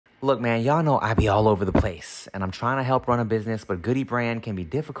Look, man, y'all know I be all over the place, and I'm trying to help run a business, but Rebrand can be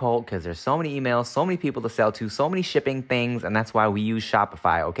difficult because there's so many emails, so many people to sell to, so many shipping things, and that's why we use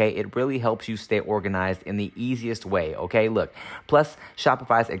Shopify, okay? It really helps you stay organized in the easiest way, okay? Look, plus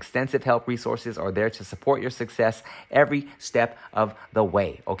Shopify's extensive help resources are there to support your success every step of the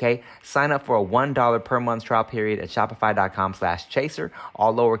way, okay? Sign up for a $1 per month trial period at shopify.com/chaser,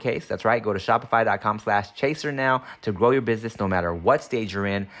 all lowercase. That's right. Go to shopify.com/chaser now to grow your business no matter what stage you're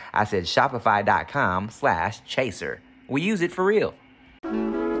in. I said shopify.com/chaser. We use it for real.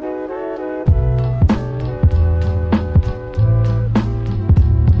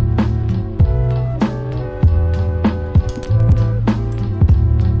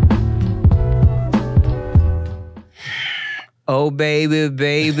 Oh, baby,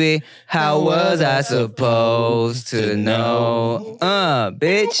 baby, how was I supposed to know?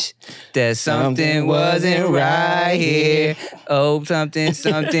 Bitch, that something wasn't right here. Oh, something,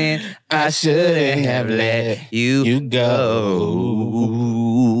 I shouldn't have let you go.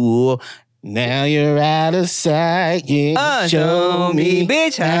 Now you're out of sight. Show me,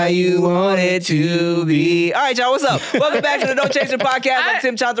 bitch, how you want it to be. All right, y'all, what's up? Welcome back to the Don't Chase the Podcast. I'm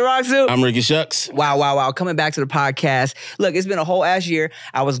Tim Chantarangsu. I'm Ricky Shucks. Wow. Coming back to the podcast. Look, it's been a whole ass year.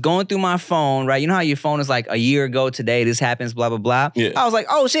 I was going through my phone, right? You know how your phone is like a year ago today, this happens, blah, blah, blah. Yeah. I was like,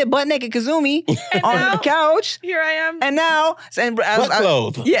 oh shit, butt naked Kazumi on the couch. Here I am. And now, But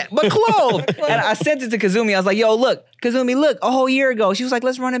clothed. Yeah, but clothed. And I sent it to Kazumi. I was like, yo, look, Kazumi, look, a whole year ago. She was like,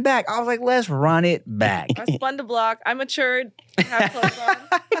 let's run it back. I was like, let's run it back. I spun the block. I matured. I have clothes on.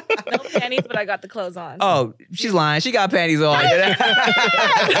 No panties, but I got the clothes on. Oh, she's lying. She got panties on. I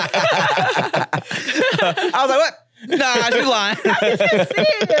was like, what? Nah, she's lying. I can't see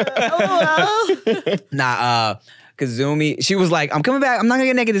it. Oh, well. Nah, Kazumi, she was like, I'm coming back. I'm not gonna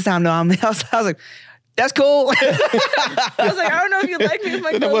get naked this time. No, I was like, that's cool. I was like, I don't know if you like me with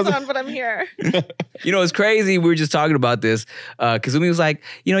my clothes on, but I'm here. You know, it's crazy. We were just talking about this. Kazumi was like,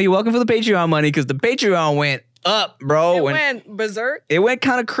 you know, you're welcome for the Patreon money because the Patreon went up, bro. It went berserk. It went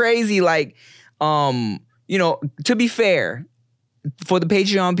kind of crazy. Like, you know, to be fair, for the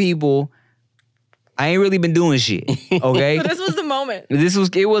Patreon people, I ain't really been doing shit, okay? So this was the moment. It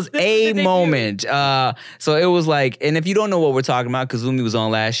was a moment. So it was like, and if you don't know what we're talking about, Kazumi was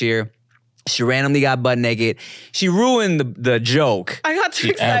on last year. She randomly got butt naked. She ruined the joke. I got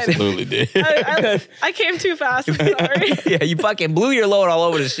too excited. Absolutely did. I came too fast. I'm sorry. Yeah, you fucking blew your load all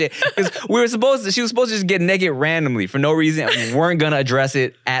over the shit. Because she was supposed to just get naked randomly for no reason. We weren't gonna address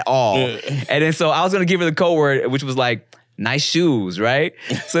it at all. And then so I was gonna give her the code word, which was like, nice shoes, right?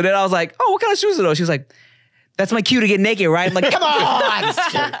 So then I was like, oh, what kind of shoes are those? She was like, that's my cue to get naked, right? I'm like, come on!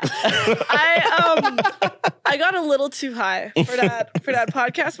 I got a little too high for that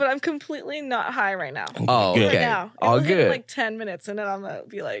podcast, but I'm completely not high right now. Oh, okay. Right now. All It'll good. take like 10 minutes, and then I'm gonna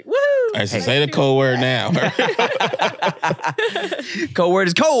be like, woohoo! I should say the code word now. Code word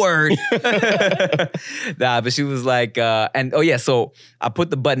is code word. Nah, but she was like, so I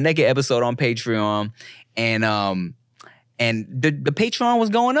put the butt naked episode on Patreon, and the Patreon was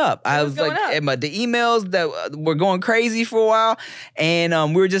going up. I was like, the emails that were going crazy for a while. And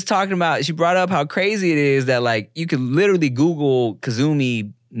we were just talking about, she brought up how crazy it is that like you could literally Google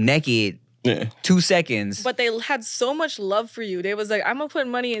Kazumi naked 2 seconds. But they had so much love for you. They was like, I'm gonna put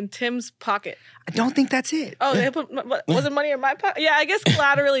money in Tim's pocket. I don't think that's it. Oh, they put, was it money in my pocket? Yeah, I guess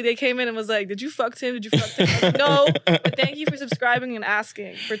collaterally they came in and was like, did you fuck Tim? Did you fuck Tim? I was like, no, but thank you for subscribing and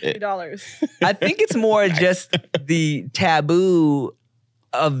asking for $3. I think it's more just the taboo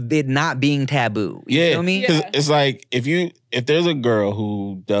of it not being taboo. You feel me? Because it's like if there's a girl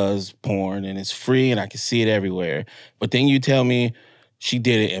who does porn and it's free and I can see it everywhere, but then you tell me she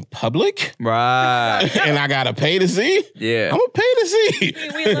did it in public, right? And I gotta pay to see. Yeah, I'm gonna pay to see.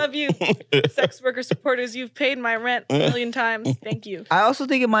 We love you, sex worker supporters. You've paid my rent a million times. Thank you. I also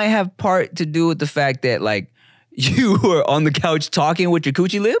think it might have part to do with the fact that like you were on the couch talking with your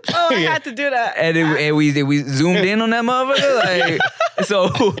coochie lips. Oh, I had to do that. And we zoomed in on that motherfucker. Like, so,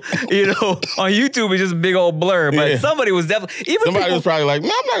 you know, on YouTube, it's just a big old blur. But somebody was definitely... Somebody was probably like, no,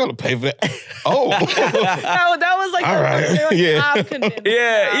 I'm not going to pay for that. Oh. that was like... All right.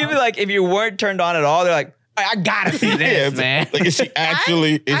 Yeah, even like if you weren't turned on at all, they're like, I gotta see this, man. Like, is she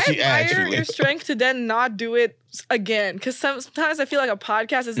actually? I admire your strength to then not do it again. Because sometimes I feel like a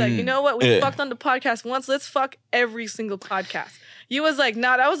podcast is like, you know what? We fucked on the podcast once. Let's fuck every single podcast. You was like,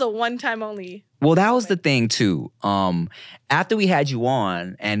 nah, that was a one-time only. Well, that was the thing too. After we had you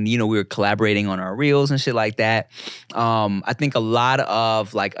on and, you know, we were collaborating on our reels and shit like that, I think a lot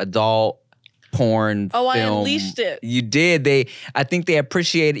of like adult porn film. I unleashed it. You did. I think they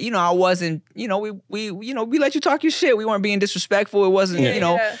appreciated, you know, I wasn't, you know, we let you talk your shit. We weren't being disrespectful. It wasn't,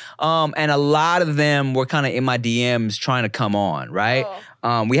 And a lot of them were kind of in my DMs trying to come on, right?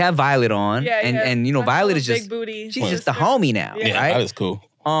 We have Violet on, and you know, Violet is just big booty. She's just the homie now, Yeah, right? that is cool.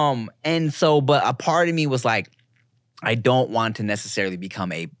 And so, but a part of me was like, I don't want to necessarily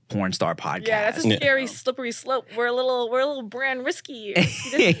become a porn star podcast. Yeah, that's a scary, slippery slope. We're a little brand risky.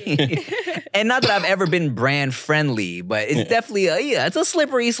 And not that I've ever been brand friendly, but it's definitely it's a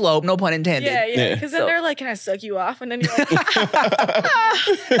slippery slope, no pun intended. Yeah. Because then they're like, "Can I suck you off?" And then you're like,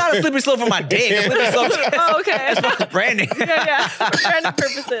 Not a slippery slope for my dick. A slippery slope. "Oh, okay." That's for branding. Yeah. For branding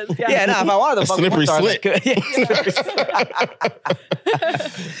purposes. Yeah, no, if I wanted to fuck slippery porn stars, I slip.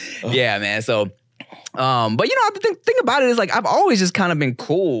 could. Yeah, man. So. But you know, the thing about it is like I've always just kind of been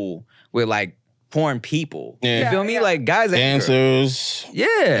cool with like porn people. Yeah. You feel me? Like guys and girls. Dancers. Yeah.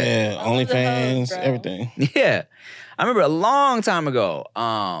 Yeah, OnlyFans, bro. everything. Yeah. I remember a long time ago,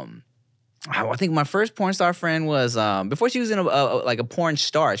 I think my first porn star friend was before she was in a porn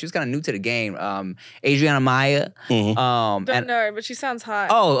star. She was kind of new to the game. Adriana Maya. Mhm. Don't know her, but she sounds hot.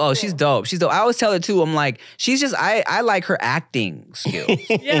 Oh, Cool. she's dope. She's dope. I always tell her too. I'm like, she's just I like her acting skills.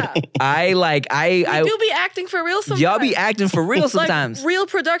 Yeah. I do be acting for real sometimes. y'all be acting for real sometimes. Like real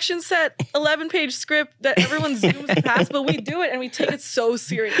production set, 11-page script that everyone zooms past, but we do it and we take it so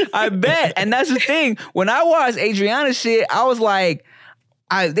serious. I bet. And that's the thing. When I watched Adriana's shit, I was like,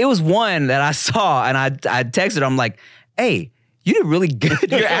 there was one that I saw and I texted her. I'm like, hey, you did really good.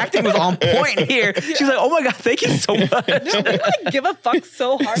 Your acting was on point here. She's like, oh my God, thank you so much. No, we like give a fuck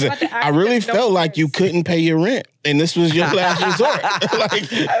so hard about the acting. I really that no felt one like you cares. couldn't pay your rent, and this was your last resort. Like,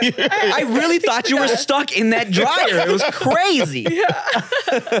 I really thought you were stuck in that dryer. It was crazy.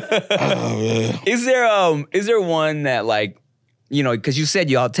 oh man. Is there one that like, you know, because you said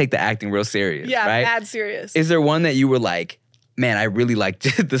y'all take the acting real serious, Yeah, right? mad serious. Is there one that you were like, man, I really like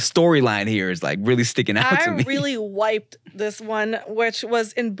the storyline here is like really sticking out to me? I really wiped this one, which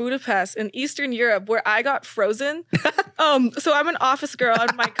was in Budapest in Eastern Europe, where I got frozen. So I'm an office girl,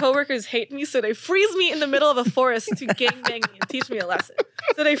 and my coworkers hate me, so they freeze me in the middle of a forest to gangbang me and teach me a lesson.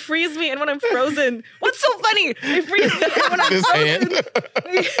 So they freeze me, and when I'm frozen, what's so funny? They freeze me, and when I'm This frozen, hand.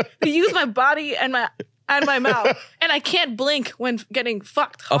 they use my body and my mouth, and I can't blink when getting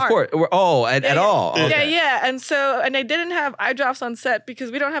fucked hard. Of course. At all. Okay. Yeah. And they didn't have eye drops on set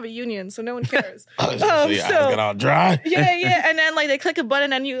because we don't have a union, so no one cares. I got all dry. Yeah. And then like they click a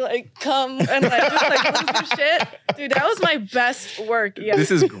button and you like come and like just like lose your shit. Dude, that was my best work. Yeah. This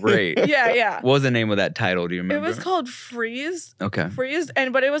is great. Yeah. What was the name of that title? Do you remember? It was called Freeze. Okay. Freeze.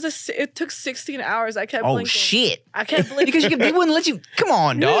 But it took 16 hours. I kept Oh blinking. shit. I kept blinking. Because they wouldn't let you. Come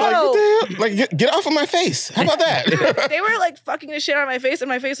on, dog. No. What the hell? Like, get off of my face. How about that? They were like fucking the shit out of my face, and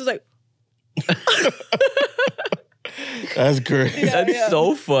my face was like, That's great. That's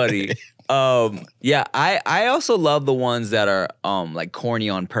so funny. I also love the ones that are like corny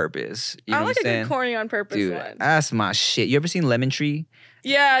on purpose. You know I what like I'm a saying? good corny on purpose Dude, one. that's my shit. You ever seen Lemon Tree?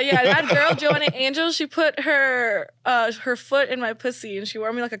 Yeah. That girl, Joanna Angel, she put her foot in my pussy and she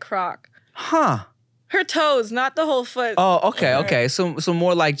wore me like a croc. Huh. Her toes, not the whole foot. Oh, okay. So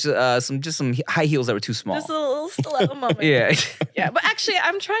more like some high heels that were too small. Just a little stiletto moment. Yeah. Yeah. But actually,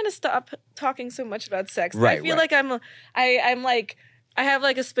 I'm trying to stop talking so much about sex. Right, I feel right. like I'm like, I have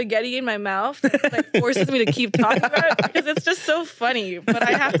like a spaghetti in my mouth that like forces me to keep talking about it because it's just so funny. But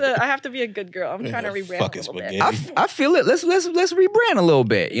I have to be a good girl. I'm trying to rebrand a Fucking little bit. spaghetti. I feel it. Let's rebrand a little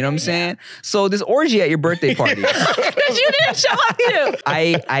bit. You know what I'm saying? So this orgy at your birthday party, Because you didn't show up to.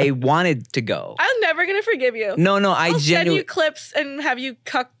 I wanted to go. I'm never gonna forgive you. No, I I'll send genuinely you clips and have you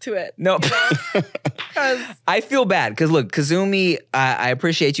cuck to it. no. 'Cause I feel bad because look, Kazumi, I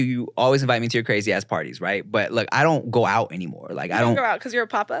appreciate you. You always invite me to your crazy ass parties, right? But look, I don't go out anymore. Like you I don't don't. go out because you're a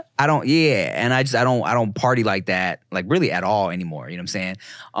papa. And I don't party like that, like really at all anymore. You know what I'm saying?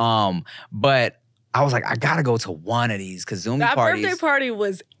 But I was like, I gotta go to one of these Kazumi That parties birthday party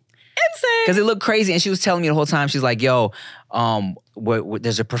was insane. because it looked crazy. And she was telling me the whole time, she's like, yo,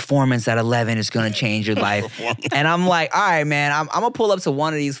 there's a performance at 11. It's gonna change your life. And I'm like, all right, man, I'm gonna pull up to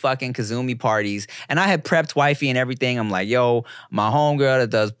one of these fucking Kazumi parties. And I had prepped wifey and everything. I'm like, yo, my homegirl that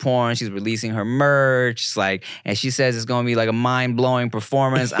does porn, she's releasing her merch. It's like, and she says it's gonna be like a mind blowing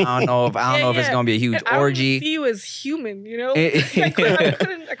perforance. I don't know if it's gonna be a huge And I don't orgy. see you as human, you know?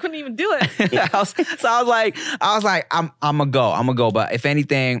 I couldn't even do it. I was like, I'm gonna go. But if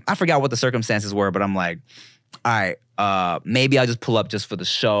anything, I forgot what the circumstances were, but I'm like, all right, maybe I'll just pull up just for the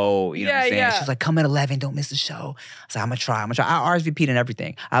show. You know what I'm saying? Yeah. She's like, come at 11, don't miss the show. I said, I'm gonna try. I RSVP'd and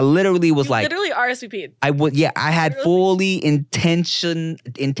everything. I literally was like, literally RSVP'd. I had fully intentions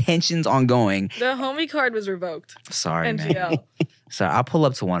on going. The homie card was revoked. Sorry, man. NGL. So I'll pull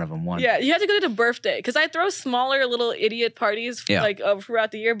up to one of them. Yeah, you have to go to the birthday because I throw smaller little idiot parties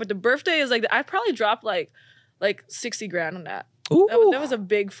throughout the year, but the birthday is like I probably dropped like 60 grand on that. Ooh. That was a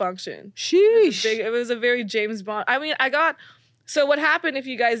big function. Sheesh. It was a very James Bond. I mean, so what happened, if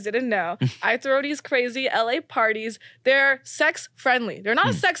you guys didn't know, I throw these crazy LA parties. They're sex friendly. They're not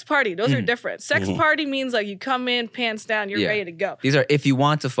a sex party. Those are different. Sex party means like you come in, pants down, you're ready to go. These are if you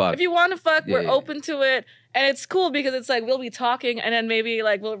want to fuck. If you want to fuck, we're open to it. And it's cool because it's like we'll be talking and then maybe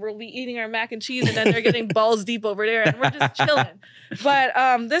like we'll be eating our mac and cheese and then they're getting balls deep over there and we're just chilling. But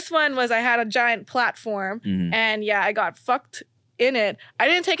this one was I had a giant platform and I got fucked in it. I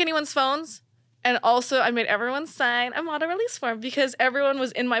didn't take anyone's phones. And also, I made everyone sign a model release form because everyone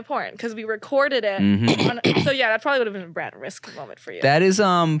was in my porn because we recorded it. So that probably would have been a brand risk moment for you. That is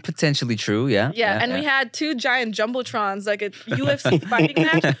potentially true. Yeah. And we had 2 giant jumbotrons, like a UFC fighting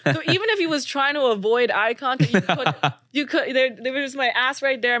match. So even if he was trying to avoid eye contact, you could. There was my ass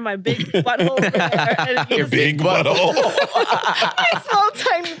right there, my big butthole. Your big butthole. My small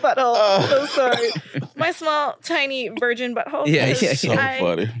tiny butthole. I'm so sorry. My small tiny virgin butthole. So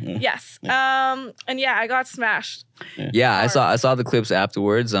funny. Yes. I got smashed. I saw the clips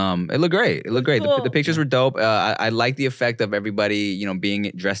afterwards. It looked great. Cool. The pictures were dope. I like the effect of everybody,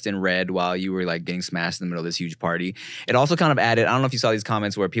 being dressed in red while you were like getting smashed in the middle of this huge party. It also kind of added, I don't know if you saw these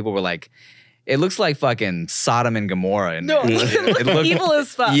comments where people were like, it looks like fucking Sodom and Gomorrah. It looked evil as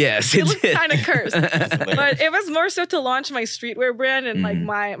fuck. Yes, it looked kind of cursed. But it was more so to launch my streetwear brand and like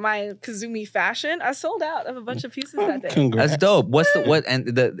my Kazumi fashion. I sold out of a bunch of pieces that day. Congrats. That's dope.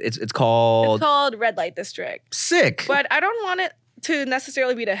 It's called? It's called Red Light District. Sick. But I don't want it to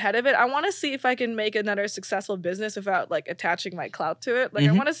necessarily be the head of it. I want to see if I can make another successful business without like attaching my clout to it. Like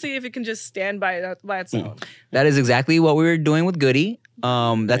I want to see if it can just stand by its own. That is exactly what we were doing with Goody.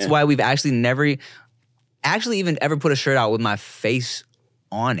 That's why we've actually never even ever put a shirt out with my face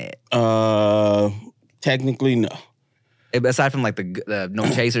on it. Technically, no. Aside from like the No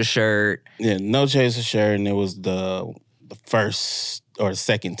Chaser shirt. Yeah, No Chaser shirt, and it was the first or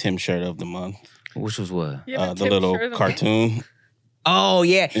second Tim shirt of the month. Which was what? The little cartoon. Oh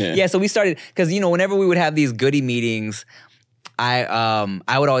yeah. So we started because whenever we would have these Goody meetings,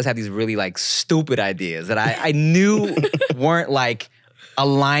 I would always have these really like stupid ideas that I knew weren't like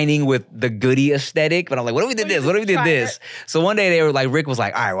aligning with the Goody aesthetic, but I'm like, what if we did this? What if we did this? So one day they were like, Rick was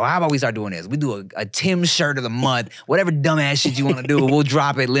like, all right, well, how about we start doing this? We do a Tim shirt of the month, whatever dumbass shit you want to do, we'll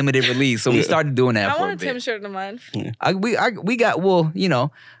drop it limited release. So we started doing that. I want a Tim shirt of the month. We got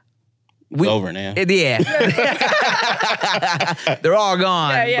over now. Yeah. They're all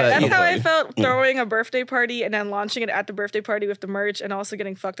gone. Yeah. That's how I felt throwing a birthday party and then launching it at the birthday party with the merch and also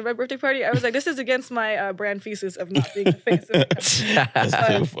getting fucked at my birthday party. I was like, this is against my brand thesis of not being the face of the company. That's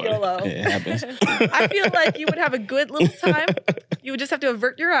too funny. YOLO. It happens. I feel like you would have a good little time. You would just have to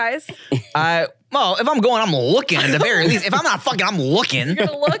avert your eyes. Well, if I'm going, I'm looking at the very least. If I'm not fucking, I'm looking. You're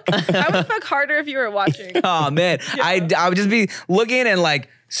gonna look? I would fuck harder if you were watching. Oh, man. I would just be looking and like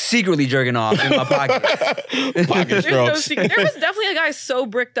secretly jerking off in my pocket. Pocket strokes. There was definitely a guy so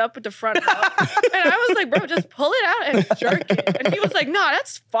bricked up at the front row. And I was like, bro, just pull it out and jerk it. And he was like, nah,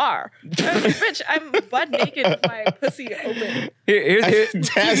 that's far. I was like, bitch, I'm butt naked with my pussy open.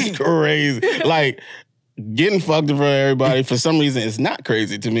 That's crazy. Like, getting fucked in front of everybody, for some reason, it's not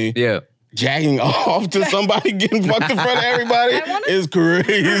crazy to me. Yeah. Jacking off to somebody getting fucked in front of everybody is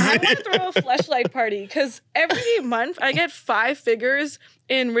crazy. I want to throw a fleshlight party because every month I get 5 figures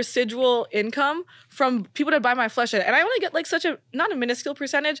in residual income from people that buy my fleshlight. And I only get like not a minuscule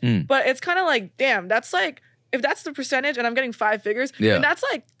percentage, but it's kind of like, damn, that's like, if that's the percentage and I'm getting 5 figures, then that's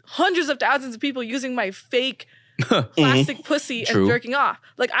like hundreds of thousands of people using my fake plastic pussy and jerking off.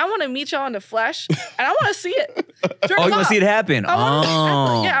 Like, I want to meet y'all in the flesh and I want to see it. You want to see it happen?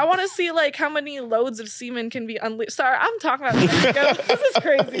 I want to see like how many loads of semen can be unleashed. Sorry, I'm talking about this. This is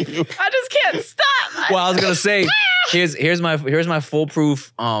crazy. I just can't stop. Well, I was gonna say, here's my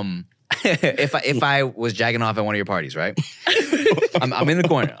foolproof. If I was jacking off at one of your parties, right? I'm in the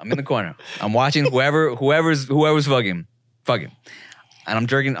corner. I'm watching whoever's fucking. And I'm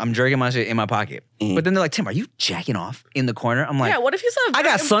jerking my shit in my pocket. But then they're like, Tim, are you jacking off in the corner? I'm like, yeah, what if he's I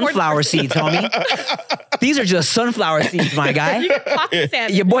got sunflower seeds, homie. These are just sunflower seeds, my guy. You get pocket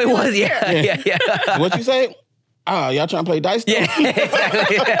sand. Your boy was, yeah. What you say? Y'all trying to play dice? Yeah,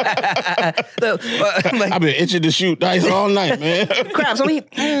 exactly. I've been itching to shoot dice all night, man. Craps, homie.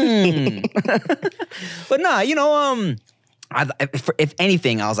 But nah, if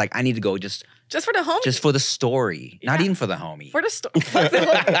anything, I was like, I need to go just for the homie. Just for the story. Yeah. Not even for the homie. For the story.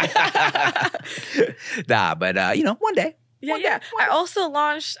 Nah, but one day. Yeah. I also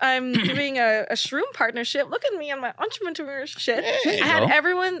launched, I'm doing a shroom partnership. Look at me on my entrepreneurship. I had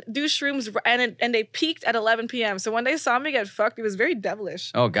everyone do shrooms and they peaked at 11 p.m. So when they saw me get fucked, it was very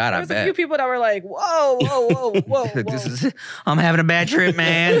devilish. Oh, God, there was a few people that were like, whoa. I'm having a bad trip,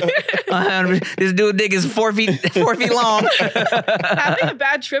 man. This dude dick is 4 feet long. Having a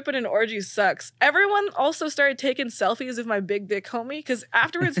bad trip at an orgy sucks. Everyone also started taking selfies of my big dick homie because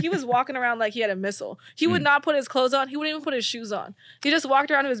afterwards he was walking around like he had a missile. He would not put his clothes on. He wouldn't even put his shoes on. He just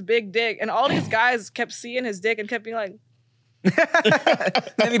walked around with his big dick, and all these guys kept seeing his dick and kept being like,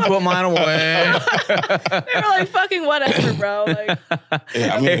 let me put mine away. They were like, fucking whatever, bro. Like,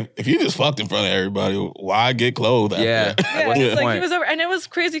 yeah, I mean, if you just fucked in front of everybody, why get clothed after that? It's like he was over, and it was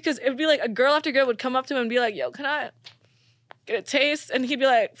crazy because it'd be like a girl after girl would come up to him and be like, yo, can I get a taste? And he'd be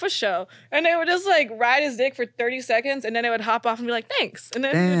like, for sure. And they would just like ride his dick for 30 seconds, and then they would hop off and be like, thanks. And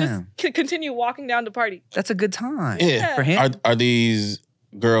then he would just continue walking down the party. That's a good time. Yeah. For him. Are these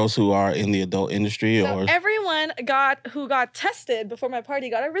girls who are in the adult industry, So or everyone who got tested before my party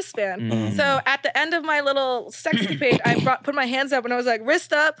got a wristband. So at the end of my little sexy page, I put my hands up and I was like,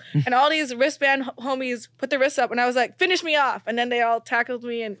 wrist up. And all these wristband homies put their wrists up and I was like, finish me off. And then they all tackled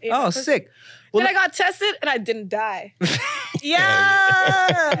me and ate my pussy. Sick. Then I got tested and I didn't die.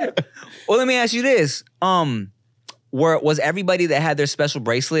 Yeah. Well, let me ask you this. Was everybody that had their special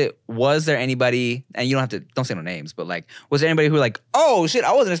bracelet, was there anybody, and you don't say no names, but like, was there anybody who were like, oh shit,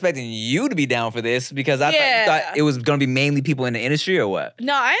 I wasn't expecting you to be down for this because I thought it was going to be mainly people in the industry or what?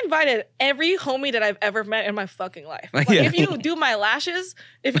 No, I invited every homie that I've ever met in my fucking life. Like, if you do my lashes,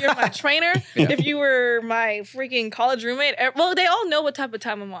 if you're my trainer, if you were my freaking college roommate, well, they all know what type of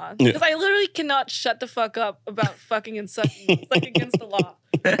time I'm on. Because I literally cannot shut the fuck up about fucking and sucking. It's like against the law.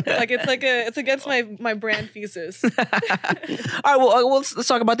 It's against my brand thesis. All right, well, let's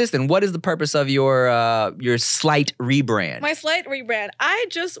talk about this then. What is the purpose of your slight rebrand? My slight rebrand. I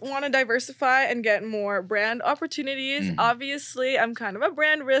just want to diversify and get more brand opportunities. Obviously, I'm kind of a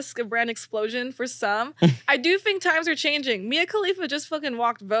brand risk, a brand explosion for some. I do think times are changing. Mia Khalifa just fucking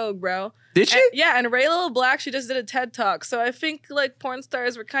walked Vogue, bro. Did she? And Ray Little Black, she just did a TED Talk. So I think like porn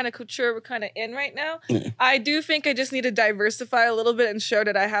stars were kind of couture, we're kind of in right now. I do think I just need to diversify a little bit and show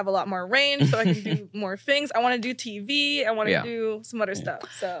that I have a lot more range so I can do more things. I want to do TV. I want to do some other stuff.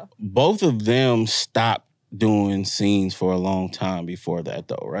 So both of them stopped doing scenes for a long time before that,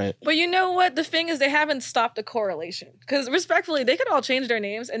 though, right? But you know what? The thing is, they haven't stopped the correlation. Because respectfully, they could all change their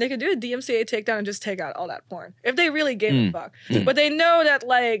names and they could do a DMCA takedown and just take out all that porn if they really gave a fuck. But they know that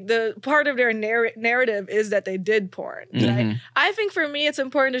like the part of their narrative is that they did porn. Right? I think for me, it's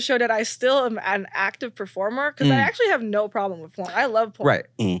important to show that I still am an active performer because I actually have no problem with porn. I love porn. Right.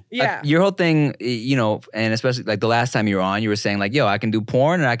 Yeah. Your whole thing, you know, and especially like the last time you were on, you were saying like, yo, I can do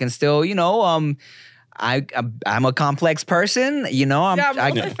porn and I can still, you know, I'm a complex person, you know. I'm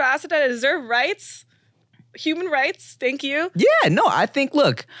multifaceted. I deserve rights, human rights. Thank you. Yeah, no, I think,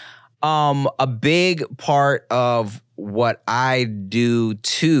 look, a big part of what I do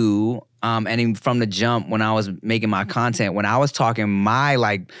too, and even from the jump when I was making my content, when I was talking my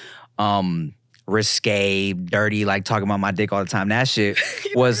like risque, dirty, like talking about my dick all the time, that shit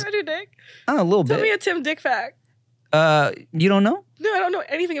was your dick? A little bit. Tell me a Tim Dick fact. You don't know? No, I don't know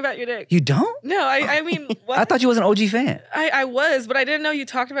anything about your dick. You don't? No, I mean, what? I thought you was an OG fan. I was, but I didn't know you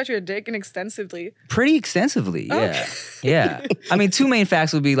talked about your dick extensively. Pretty extensively, yeah. Okay. Yeah. I mean, two main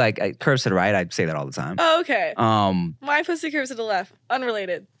facts would be like curves to the right. I'd say that all the time. Oh, okay. My pussy curves to the left.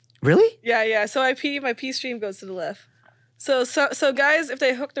 Unrelated. Really? Yeah. So my pee stream goes to the left. So guys, if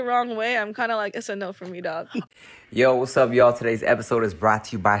they hook the wrong way, I'm kind of like, it's a no for me, dog. Yo, what's up, y'all? Today's episode is brought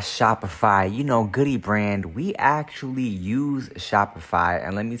to you by Shopify. You know, Goody Brand, we actually use Shopify,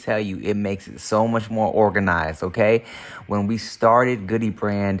 and let me tell you, it makes it so much more organized, okay? When we started Goody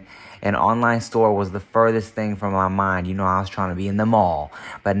Brand, an online store was the furthest thing from my mind. You know, I was trying to be in the mall.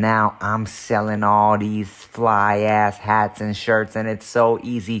 But now I'm selling all these fly-ass hats and shirts, and it's so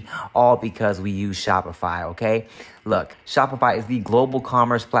easy, all because we use Shopify, okay? Look, Shopify is the global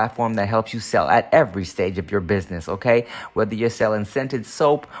commerce platform that helps you sell at every stage of your business, okay? Whether you're selling scented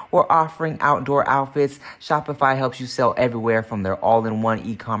soap or offering outdoor outfits, Shopify helps you sell everywhere from their all-in-one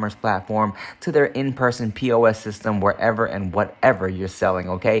e-commerce platform to their in-person POS system, wherever and whatever you're selling,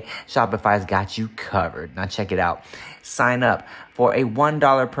 okay? Shopify's got you covered. Now check it out. Sign up for a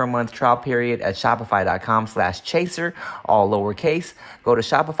 $1 per month trial period at shopify.com/chaser, all lowercase. Go to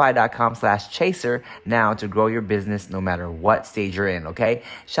shopify.com/chaser now to grow your business no matter what stage you're in, okay?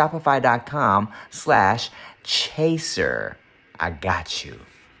 Shopify.com/chaser. I got you.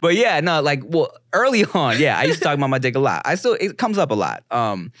 But yeah, no, like, well, early on, yeah, I used to talk about my dick a lot. It comes up a lot.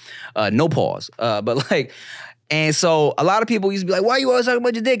 No pause. But like, And so a lot of people used to be like, why you always talking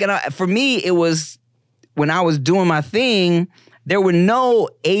about your dick? And for me, it was when I was doing my thing, there were no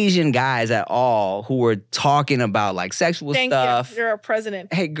Asian guys at all who were talking about like sexual stuff. You. You're a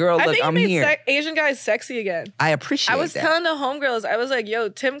president. Hey, girl, look, I'm here. Made Asian guys sexy again. I appreciate that. I was telling the homegirls, I was like, yo,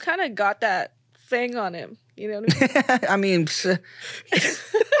 Tim kind of got that thing on him. You know what I mean?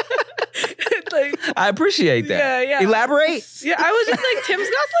 Like, I appreciate that. Yeah. Elaborate? Yeah, I was just like, Tim's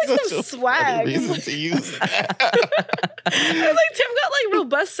got like some swag. Reason to use that. I was like, Tim got like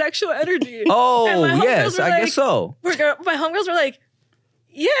robust sexual energy. Oh, yes, I guess so. My homegirls were like,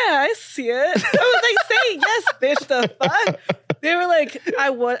 yeah, I see it. I was like, say yes, bitch, the fuck? They were like, I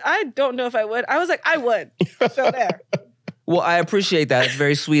would. I don't know if I would. I was like, I would. So there. Well, I appreciate that. It's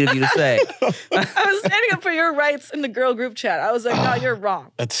very sweet of you to say. I was standing up for your rights in the girl group chat. I was like, no, you're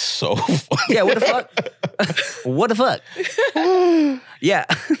wrong. That's so funny. Yeah, what the fuck? What the fuck? Yeah,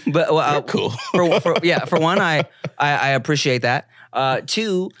 but cool. For one, I appreciate that.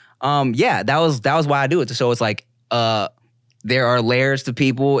 Two, that was why I do it. So it's like, there are layers to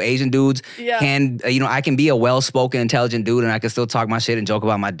people. Asian dudes can, I can be a well-spoken, intelligent dude, and I can still talk my shit and joke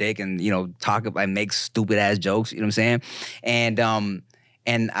about my dick and, talk about and make stupid ass jokes. You know what I'm saying?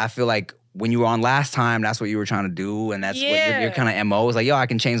 And I feel like when you were on last time, that's what you were trying to do, and that's what your kind of MO is. Like, yo, I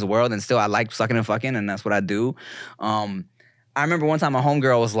can change the world, and still I like sucking and fucking, and that's what I do. I remember one time my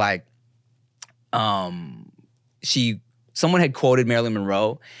homegirl was like, someone had quoted Marilyn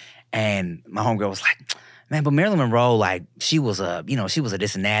Monroe, and my homegirl was like, man, but Marilyn Monroe, like, she was a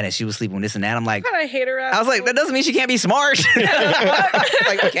this and that, and she was sleeping with this and that. I'm like, I hate her. I was like, that doesn't mean she can't be smart.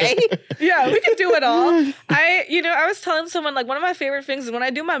 Like, okay. Yeah, we can do it all. I was telling someone, like, one of my favorite things is when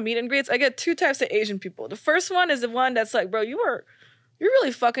I do my meet and greets, I get two types of Asian people. The first one is the one that's like, bro, you're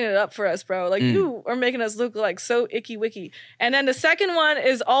really fucking it up for us, bro. Like, you are making us look like so icky wicky. And then the second one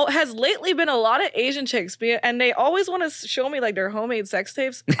has lately been a lot of Asian chicks, and they always want to show me like their homemade sex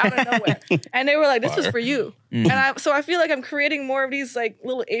tapes out of nowhere. And they were like, this is for you. And so I feel like I'm creating more of these like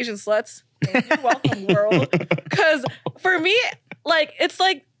little Asian sluts. You're welcome, world. Because for me, like, it's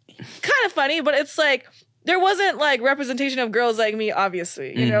like kind of funny, but it's like, there wasn't like representation of girls like me,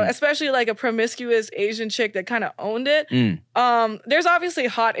 obviously, especially like a promiscuous Asian chick that kind of owned it. There's obviously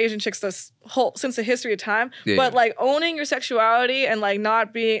hot Asian chicks since the history of time, but like owning your sexuality and like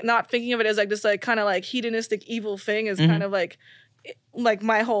not thinking of it as like this like kind of like hedonistic evil thing is kind of like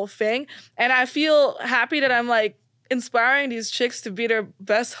my whole thing. And I feel happy that I'm like inspiring these chicks to be their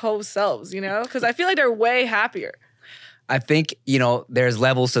best whole selves, because I feel like they're way happier. I think, there's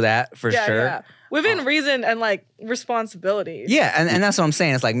levels to that for sure. Yeah. Within reason and like responsibility. Yeah, and that's what I'm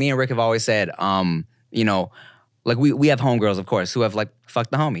saying. It's like me and Rick have always said, like we have homegirls, of course, who have like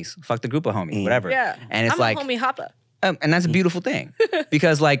fucked the homies, fucked the group of homies, whatever. Yeah, and it's I'm like a homie hopper. And that's a beautiful thing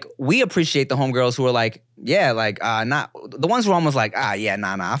because like we appreciate the homegirls who are like, not the ones who are almost like,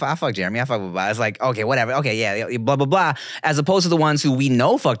 nah, I fuck Jeremy, I fuck blah, blah. It's like, okay, whatever, okay, yeah, blah, blah, blah. As opposed to the ones who we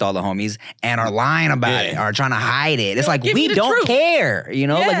know fucked all the homies and are lying about it or trying to hide it. It's like, we don't care,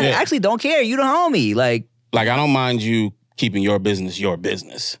 like we actually don't care. You the homie. Like I don't mind you keeping your business.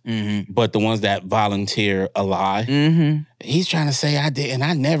 But the ones that volunteer a lie, he's trying to say I did and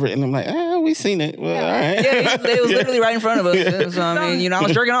I never, and I'm like, we seen it. Well, all right. Yeah, it was literally right in front of us. So, I mean, I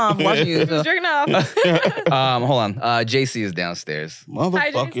was jerking off watching you. So. Jerking off. Hold on. JC is downstairs.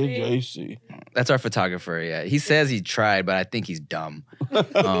 Motherfucker JC. That's our photographer, yeah. He says he tried, but I think he's dumb.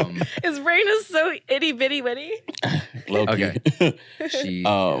 His brain is so itty bitty witty. Okay. She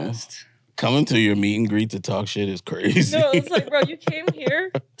just... Coming to your meet and greet to talk shit is crazy. No, it's like, bro, you came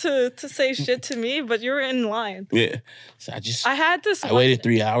here to say shit to me, but you're in line. Yeah. So I waited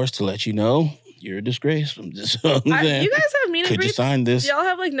 3 hours to let you know you're a disgrace. I'm just saying. You guys have meet and greets? Could you sign this? Y'all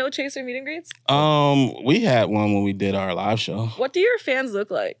have like no chaser meet and greets? We had one when we did our live show. What do your fans look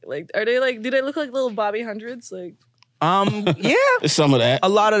like? Like, are they like, do they look like little Bobby Hundreds? Like, yeah. Some of that. A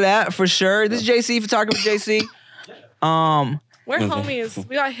lot of that for sure. This is JC, photographer JC. We're homies.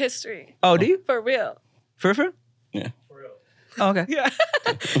 We got history. Oh, do you? For real. For real? Yeah. For real. Oh, okay. Yeah.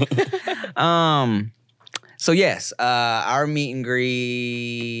 So yes, our meet and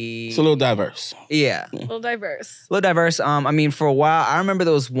greet. It's a little diverse. Yeah. A little diverse. A little diverse. I mean, for a while, I remember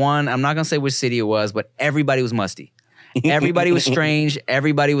there was one, I'm not going to say which city it was, but everybody was musty. Everybody was strange.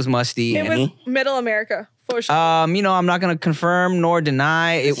 Everybody was musty. It was middle America, for sure. I'm not going to confirm nor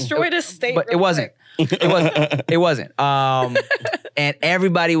deny. Destroyed a state. But it wasn't. It wasn't. And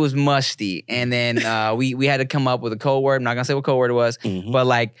everybody was musty. And then we had to come up with a code word. I'm not going to say what code word it was. But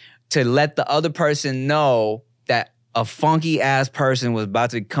like to let the other person know that a funky ass person was about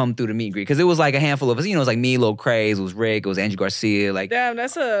to come through the meet and greet. Because it was like a handful of us. It was like me, Lil Craze, it was Rick, it was Angie Garcia. Like, damn,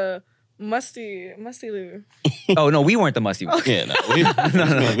 that's a Musty Lou. Oh no, we weren't the musty ones. Yeah, no,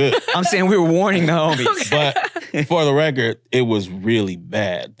 no. Good. I'm saying we were warning the homies. But for the record, it was really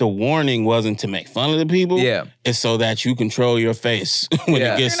bad. The warning wasn't to make fun of the people. Yeah. It's so that you control your face when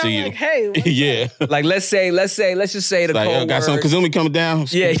Yeah. it gets to you. Like, hey, what's Yeah. Like let's just say the Like, code got some word- Kazumi coming down.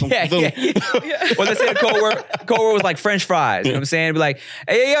 Yeah. Some Kazumi. Yeah. Well, let's say the code word was like French fries. You know what I'm saying? Be like,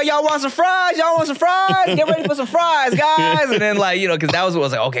 hey, yo, y'all want some fries? Y'all want some fries? Get ready for some fries, guys. And then like, you know, because that was what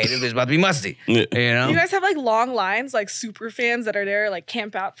was like, okay, this bitch about to be musty. Yeah. You know? You guys have like long lines, like super fans that are there, like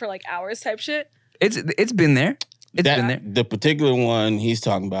camp out for like hours type shit. It's been there. It's been there. The particular one he's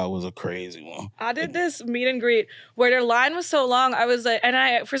talking about was a crazy one. I did this meet and greet where their line was so long. I was like, and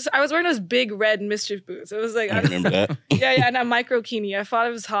I was wearing those big red mischief boots. It was like, I remember that. yeah, and a microkini. I thought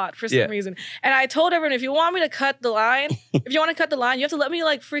it was hot for some Yeah. reason. And I told everyone, if you want me to cut the line, you have to let me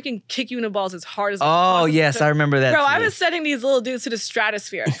like freaking kick you in the balls as hard as Oh possible. yes, I remember that. Bro, too. I was sending these little dudes to the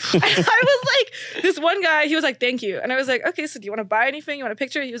stratosphere. I was like, this one guy, he was like, thank you. And I was like, okay, so do you want to buy anything? You want a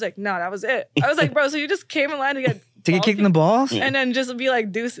picture? He was like, no, that was it. I was like, bro, so you just came in line to get kicked in the balls. and then just be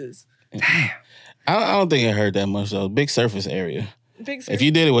like deuces. I don't think it hurt that much though. Big surface area. Big If you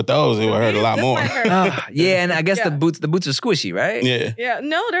did it with those, it would hurt a lot This more. might hurt. Yeah, and I guess Yeah. the boots are squishy, right? Yeah. Yeah,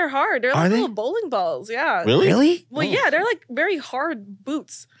 no, they're hard. They're Are like they? little bowling balls. Yeah. Really? Really? Well, yeah, they're like very hard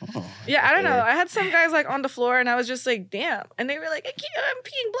boots. Oh, Yeah, I don't know. yeah. I had some guys like on the floor, and I was just like, "Damn!" And they were like, "I'm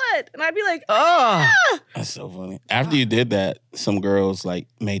peeing blood," and I'd be like, Oh, That's so funny. After you did that, some girls like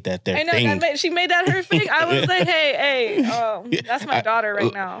made that their "I know." thing. She made that her thing. I was like, "Hey, that's my daughter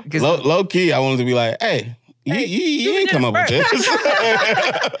right now." Low key, I wanted to be like, hey, Hey, you you ain't did come it up with this.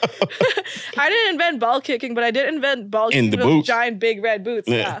 I didn't invent ball kicking, but I did invent ball In kicking the with boots. giant, big red boots.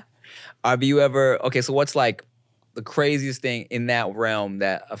 Yeah. Yeah. have you ever? Okay, so what's like the craziest thing in that realm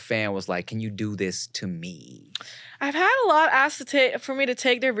that a fan was like, "Can you do this to me?" I've had a lot asked for me to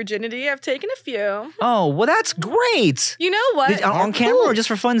take their virginity. I've taken a few. Oh, well, that's great. You know what? On camera or just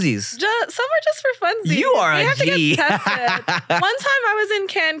for funsies? Some are just for funsies. You are They a have to G. get tested. One time I was in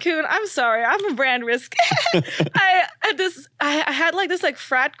Cancun. I'm sorry, I'm a brand risk. I had like this like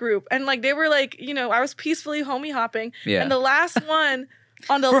frat group, and like they were like, you know, I was peacefully homie hopping. Yeah. And the last one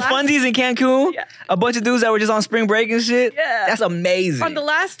on the For last, funsies in Cancun? Yeah. A bunch of dudes that were just on spring break and shit? Yeah. That's amazing. on the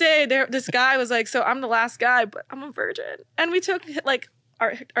last day, this guy was like, "So I'm the last guy, but I'm a virgin." And we took like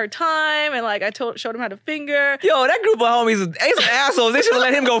our time, and like I showed him how to finger. Yo, that group of homies, they some assholes. They should have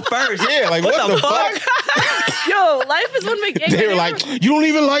let him go first. Yeah, like what the fuck? Yo, life is one big game. They were like, you don't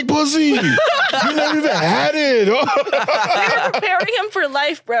even like pussy. You never even had it. They were preparing him for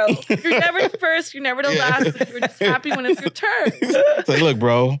life, bro. You're never the first, you're never the last. You're just happy when it's your turn. It's like, look,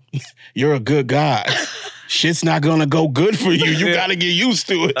 bro, you're a good guy. Shit's not gonna go good for you. You gotta get used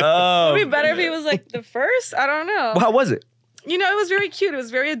to it. Oh. It'd be better if he was like the first. I don't know. Well, how was it? You know, it was very cute. It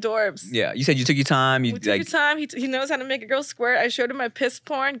was very adorbs. Yeah, you said you took your time. You We took your time. He knows how to make a girl squirt. I showed him my piss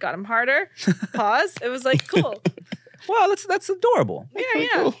porn, got him harder. Pause. It was like cool. Wow, that's adorable.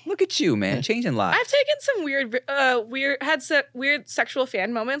 Yeah. Look at you, man, changing lives. I've taken some weird sexual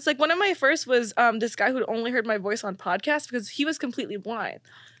fan moments. Like one of my first was this guy who'd only heard my voice on podcasts because he was completely blind.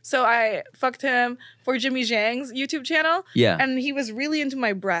 So I fucked him for Jimmy Zhang's YouTube channel. Yeah. And he was really into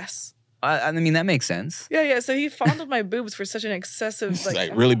my breasts. I mean, that makes sense. Yeah. So he fondled my boobs for such an excessive It's like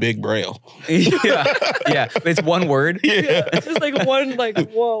really big braille. yeah. It's one word. Yeah. Just like one like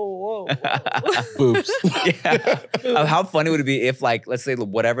whoa. Boobs. Yeah. How funny would it be if, like, let's say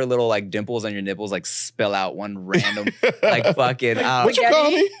whatever little like dimples on your nipples like spell out one random like fucking What you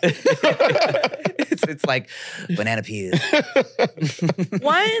call me? it's like banana peel.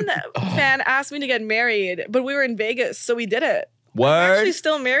 One fan asked me to get married, but we were in Vegas, so we did it. I'm Word. actually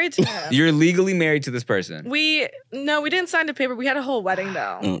still married to him. You're legally married to this person. We didn't sign the paper. We had a whole wedding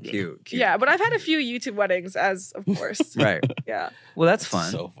though. Cute. Yeah, but I've had a few YouTube weddings, as of course. Right. Yeah. Well, that's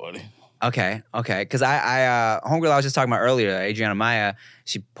fun. So funny. Okay. Because I homegirl I was just talking about earlier, Adriana Maya,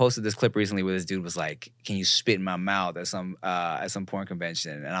 she posted this clip recently where this dude was like, "Can you spit in my mouth at some porn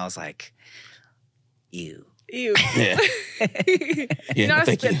convention?" And I was like, ew. Ew. Yeah. You're not a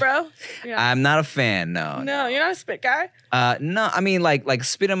thank spit, you. bro? Yeah. I'm not a fan, no. No, you're not a spit guy? No, I mean like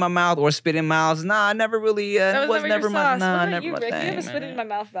spit in my mouth or spit in mouths. Nah, I never really That was never your my sauce. nah, What about never you, my Rick? You thing. have a spit in my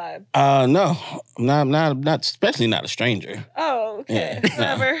mouth vibe. No, I'm not, especially not a stranger. Oh, okay. Yeah.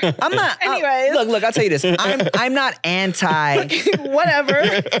 Whatever. I'm not. Anyways. Look. I'll tell you this. I'm not anti.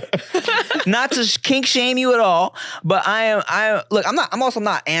 Whatever. Not to kink shame you at all, but I'm also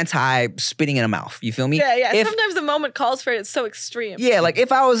not anti spitting in a mouth. You feel me? Yeah. If, Sometimes the moment calls for it. It's so extreme. yeah, like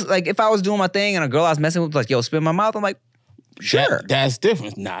if I was doing my thing and a girl I was messing with was like, "Yo, spit in my mouth," I'm like, Sure. That's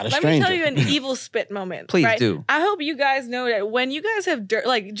different. Not a Let stranger. me tell you an evil spit moment. Please right? do. I hope you guys know that when you guys have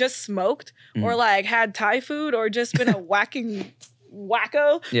like just smoked or like had Thai food or just been a whacking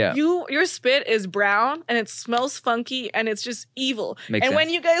wacko, Yeah. your spit is brown and it smells funky and it's just evil. Makes and sense. when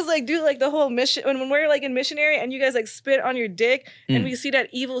you guys like do like the whole mission, when we're like in missionary and you guys like spit on your dick and we see that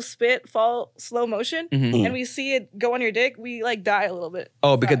evil spit fall slow motion and we see it go on your dick, we like die a little bit.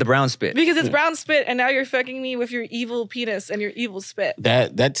 Oh, because the brown spit. Because it's brown spit and now you're fucking me with your evil penis and your evil spit.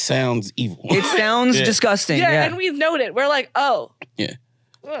 That sounds evil. It sounds Yeah. disgusting. Yeah, and we've known it. We're like, oh. Yeah.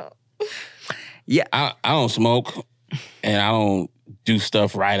 Well. Yeah. I don't smoke and I don't do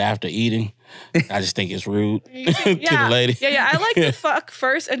stuff right after eating. I just think it's rude to the lady. Yeah. I like to fuck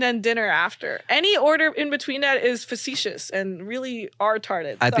first and then dinner after. Any order in between that is facetious and really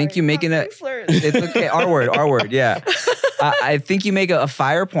retarded. I think you're making that. Slurs. It's okay. R word. Yeah. I think you make a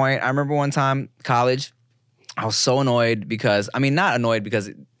fire point. I remember one time, college, I was so annoyed because, I mean, not annoyed because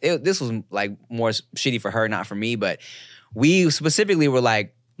this was like more shitty for her, not for me, but we specifically were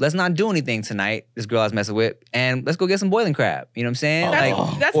like, let's not do anything tonight, this girl I was messing with, and let's go get some boiling crab. You know what I'm saying?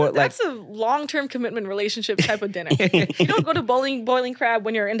 That's a long-term commitment relationship type of dinner. You don't go to boiling crab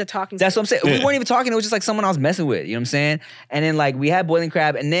when you're into talking. That's what I'm saying. We weren't even talking. It was just like someone I was messing with. You know what I'm saying? And then like we had boiling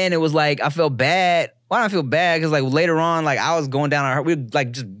crab, and then it was like I felt bad. Why do I feel bad? Because like later on, like I was going down on her. We were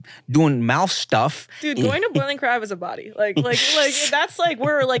like just doing mouth stuff. Dude, going to boiling crab is a body. Like that's like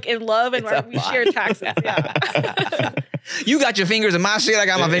we're like in love and we share taxes. Yeah. You got your fingers in my shit. I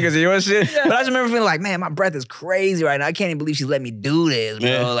got my fingers in your shit. Yeah. But I just remember feeling like, man, my breath is crazy right now. I can't even believe she let me do this, bro.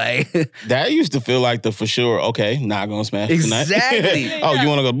 Yeah. Like that used to feel like the for sure. Okay, not gonna smash tonight. Exactly. Oh, you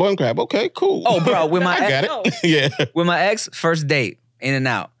want to go boiling crab? Okay, cool. Oh, bro, with my I got it. Yeah. With my ex, first date, in and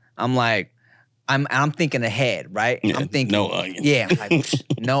out. I'm like, I'm thinking ahead, right? Yeah, I'm thinking no onions. Yeah, I'm like,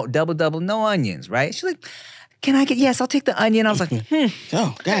 no double, no onions, right? She's like, can I get? Yes, I'll take the onion. I was like,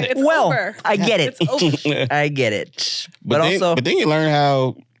 Oh, got it. It's well, over. I get it. It's over. I get it. But then you learn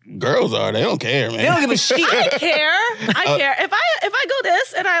how girls are. They don't care, man. They don't give a shit. I care. I care. If I go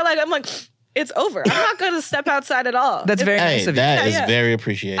this and I'm like, it's over. I'm not gonna step outside at all. That's very nice of you. That is Yeah. very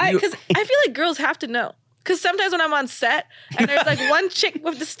appreciated. Because I feel like girls have to know. Because sometimes when I'm on set and there's like one chick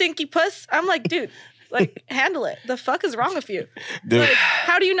with the stinky puss, I'm like, dude, like handle it. The fuck is wrong with you? Dude. Like,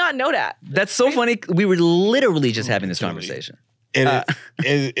 how do you not know that? That's so funny. We were literally just having this conversation.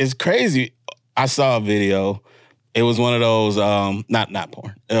 It's crazy. I saw a video. It was one of those, not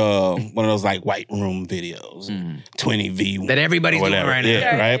porn, one of those like white room videos, 20V. That everybody's doing right now.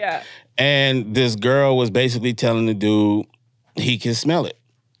 Yeah, right? Yeah. And this girl was basically telling the dude he can smell it.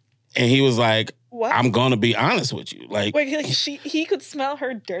 And he was like, What? I'm going to be honest with you. Like, Wait, like he could smell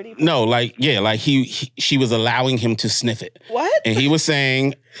her dirty. no, like, yeah, like she was allowing him to sniff it. What? And he was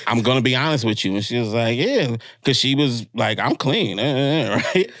saying, I'm going to be honest with you. And she was like, yeah, because she was like, I'm clean,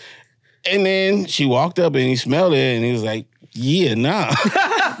 right? And then she walked up and he smelled it and he was like, yeah, nah. What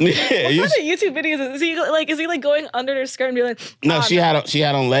kind of YouTube videos is he like? Is he like going under her skirt and be like, No, she had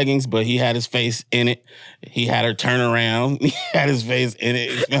on leggings, but he had his face in it. He had her turn around. He had his face in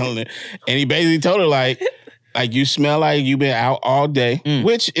it, smelling it. And he basically told her like you smell like you've been out all day,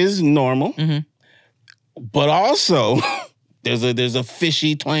 which is normal. But also there's a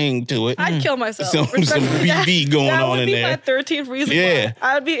fishy twang to it. I'd kill myself. Some BB going on in there. That would be my 13th reason. Yeah.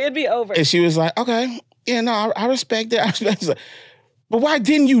 why. It'd be over. And she was like, okay, yeah, no, I respect it. I respect it. But why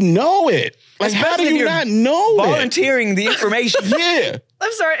didn't you know it? Like, how do Especially if you you're not know Volunteering the information. it? Yeah.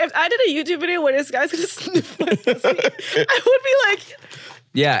 I'm sorry. If I did a YouTube video where this guy's gonna sniff my pussy, I would be like,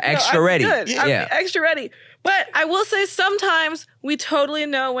 Yeah, extra ready. Good. Yeah. I'd be extra ready. But I will say sometimes we totally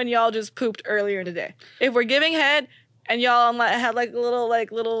know when y'all just pooped earlier in the day. If we're giving head and y'all had like a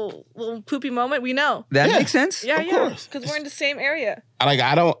little poopy moment, we know. That Yeah. makes sense. Yeah, Of yeah. course. Because we're in the same area. Like,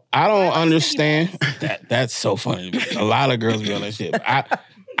 I don't understand. That's so funny to me. A lot of girls be on that shit. But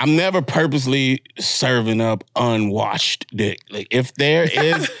I'm never purposely serving up unwashed dick. Like, if there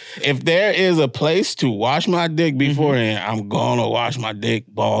is a place to wash my dick beforehand, I'm gonna wash my dick,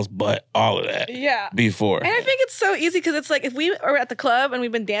 balls, butt, all of that. Yeah. Before. And I think it's so easy because it's like if we are at the club and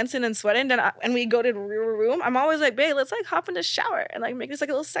we've been dancing and sweating and we go to the room, I'm always like, babe, let's like hop in the shower and like make this like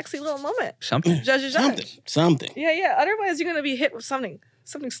a little sexy little moment. Something. Judge. Something. Yeah, yeah. Otherwise, you're gonna be hit with something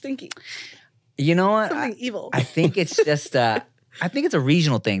stinky, You know what? something evil. I think it's just I think it's a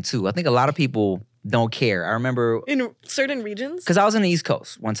regional thing too. I think a lot of people don't care. I remember in certain regions. because I was in the East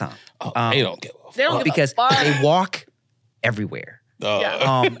Coast one time. Oh, they don't give a They don't fuck. give a Because fuck. they walk everywhere.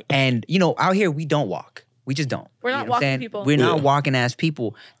 Yeah. And out here we don't walk. We just don't. We're not You know what I'm walking saying? people. We're not Yeah. walking ass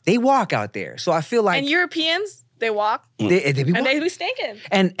people. They walk out there. So I feel like And Europeans, They walk They be and they be stinking.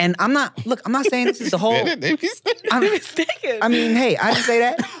 and I'm not saying this is the whole. They be stinking. I'm, They be stinking. I mean, hey, I didn't say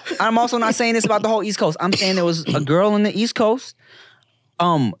that. I'm also not saying this about the whole East Coast. I'm saying there was a girl in the East Coast.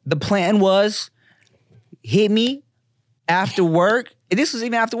 The plan was hit me after work. This was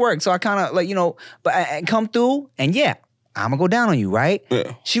even after work, so I kind of like, but I come through and yeah, I'm gonna go down on you, right?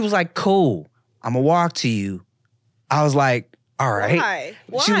 Yeah. She was like, "Cool, I'm gonna walk to you." I was like, "All right."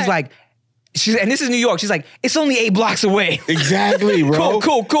 Why? She was like, and this is New York. She's like, "It's only 8 blocks away." Exactly, bro.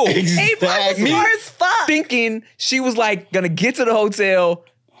 Cool. 8 blocks is far as fuck. Thinking she was like gonna get to the hotel,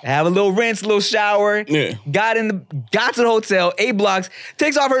 have a little rinse, a little shower. Yeah. Got to the hotel, 8 blocks,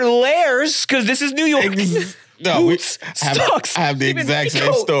 takes off her layers, because this is New York. No, Boots, stocks, I have the exact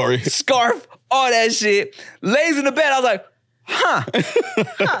same story. scarf, all that shit. Lays in the bed. I was like, huh.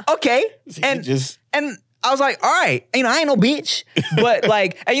 Okay. And I was like, all right, I ain't no bitch. But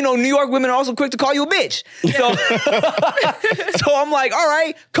like, and New York women are also quick to call you a bitch. So, so I'm like, all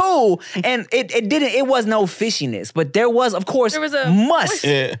right, cool. And it was no fishiness, but there was, of course, There was a must.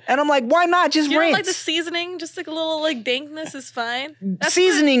 Yeah. And I'm like, why not just You don't rinse? like the seasoning? Just like a little like dankness is fine. That's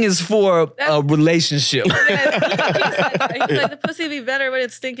Seasoning is for a relationship. fine. He's like, the pussy be better when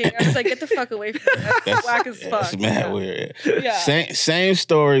it's stinking. I was like, get the fuck away from me. That's whack as fuck. It's mad weird. Yeah. Same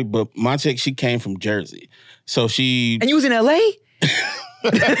story, but my chick, she came from Jersey. So she... And you was in LA?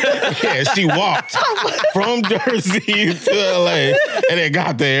 Yeah, she walked from Jersey to LA and then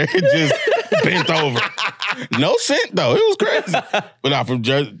got there and just bent over. No scent though. It was crazy. But not from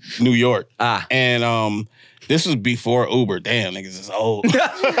Jersey, New York. And this was before Uber. Damn, niggas is old.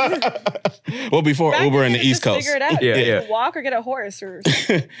 Well, before Back Uber then, and the you East just Coast. Figure it out. Yeah, You yeah. could walk or get a horse or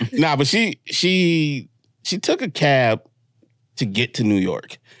Nah, but she took a cab to get to New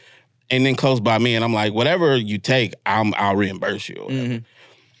York. And then close by me, and I'm like, whatever you take, I'll reimburse you. Or whatever. Mm-hmm.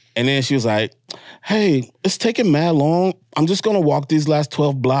 And then she was like, hey, it's taking mad long. I'm just gonna walk these last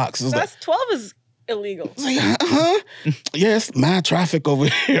 12 blocks. It's like, that's 12 is illegal. yes, mad traffic over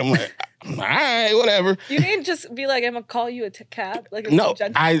here. I'm like, all right, whatever. You didn't just be like, I'm gonna call you a cab. Like a No,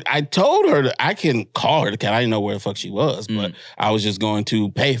 gentleman. I told her that I can call her the cab. I didn't know where the fuck she was, but I was just going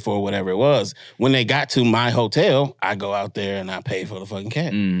to pay for whatever it was. When they got to my hotel, I go out there and I pay for the fucking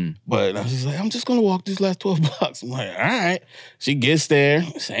cab. But I was just like, I'm just gonna walk these last 12 blocks. I'm like, all right. She gets there,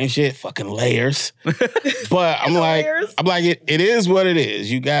 same shit, fucking layers. But I'm like, Layers. it is what it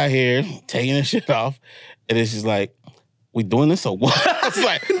is. You got here taking the shit off, and it's just like, we doing this or what? I was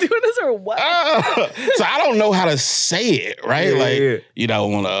like, Doing this or what? so I don't know how to say it, right? Yeah, like yeah. you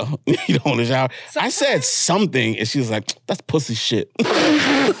don't want to shower. I said something, and she was like, "That's pussy shit." All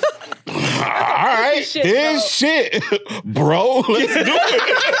right, shit, this shit, bro. Let's do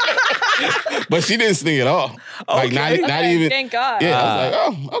it. But she didn't sting at all. Like not Okay, even. Thank God. Yeah, I was like,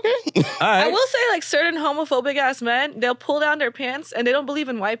 oh, okay. All right. I will say, like, certain homophobic ass men, they'll pull down their pants and they don't believe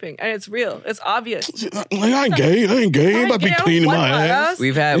in wiping, and it's real. It's obvious. Like, I ain't gay. I'm about to be Yeah, cleaning wipe my ass.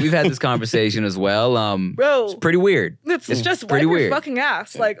 We've had this conversation as well. Bro. It's pretty weird. It's just pretty wipe your weird. fucking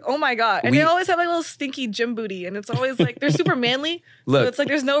ass. Like, oh my God. And they always have like a little stinky gym booty, and it's always like, they're super manly. Look. So it's like,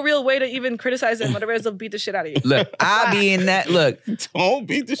 there's no real way to even criticize them. Whatever it is, they'll beat the shit out of you. Look, I be in that. Look, Don't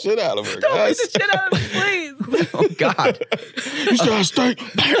beat the shit out of her. Don't beat guys. the shit out of me, please. oh God. You start stink.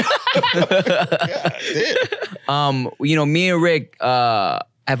 God damn. Me and Rick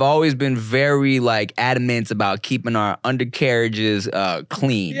have always been very like adamant about keeping our undercarriages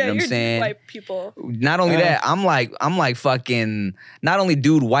clean. Yeah, you know what you're I'm saying? white people. Not only that, I'm like fucking not only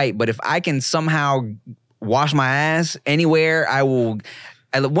dude white, but if I can somehow wash my ass anywhere, I will.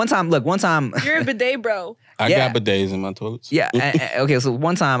 One time, You're a bidet bro. I Yeah. got bidets in my toilets. yeah. Okay, so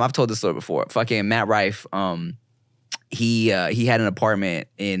one time I've told this story before. Fucking Matt Rife, he had an apartment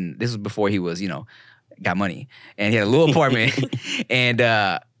this was before he was, got money. And he had a little apartment and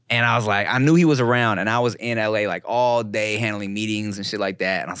I was like, I knew he was around and I was in LA like all day handling meetings and shit like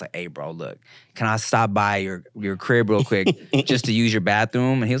that. And I was like, hey bro, look, can I stop by your crib real quick just to use your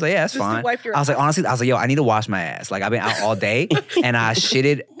bathroom? And he was like, yeah, that's Just to fine. wipe your I was like, honestly, yo, I need to wash my ass. Like I've been out all day and I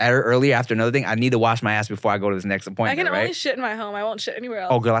shitted earlier after another thing. I need to wash my ass before I go to this next I appointment, can right? only shit in my home. I won't shit anywhere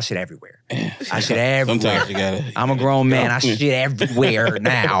else. Oh girl, I shit everywhere. I shit everywhere. Sometimes you gotta. I'm a grown man. I shit everywhere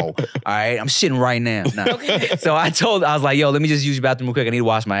now. All right, I'm shitting right now. No. Okay. So I was like, yo, let me just use your bathroom real quick. I need to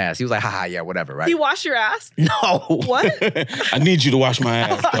wash my ass. He was like, haha, yeah, whatever, right? You wash your ass? No. What? I need you to wash my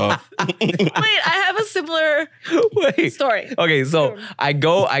ass, dog. Wait, I have a similar Wait. story. Okay, so I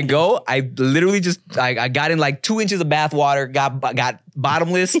literally just I got in like 2 inches of bath water, got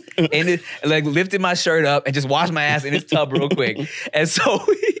bottomless, and it, like lifted my shirt up and just washed my ass in his tub real quick. And so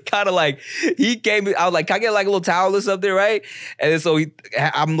he kind of like he gave me. I was like, can I get like a little towel or something, right? And then so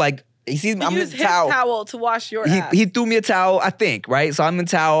I'm like He sees me. I'm in Use the his towel. towel to wash your ass. He threw me a towel, I think, right? So I'm in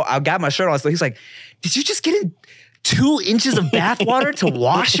the towel. I got my shirt on. So he's like, did you just get in 2 inches of bath water to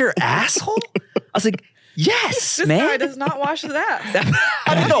wash your asshole? I was like, yes, This man. guy does not wash his ass.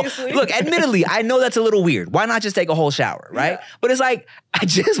 I don't know. Obviously. Look, admittedly, I know that's a little weird. Why not just take a whole shower, right? Yeah. But it's like, I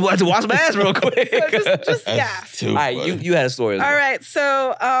just wanted to wash my ass real quick. just gas. Too All right, funny. you had a story. as well. All right,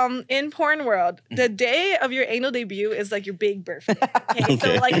 so in porn world, the day of your anal debut is like your big birthday. Okay,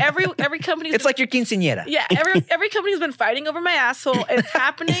 so like every company's It's like your quinceañera. yeah, every company's been fighting over my asshole. It's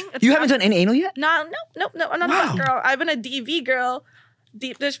happening. It's You haven't done any anal yet? No, I'm not a Wow. hot girl. I've been a DV girl.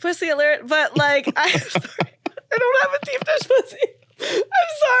 Deep dish pussy alert. But like, I'm sorry, I don't have a deep dish pussy. I'm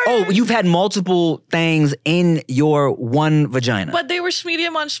sorry. Oh, you've had multiple things in your one vagina. But they were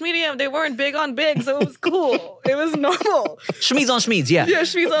Shmedium on Shmedium. They weren't big on big, so it was cool. It was normal. Schmeeds on schmeeds, yeah. Yeah,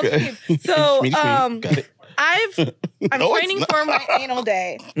 Shmedium on Shmedium. So Got it. I'm No, it's training not. for my anal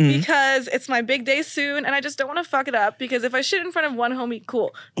day because it's my big day soon, and I just don't want to fuck it up. Because if I shit in front of one homie,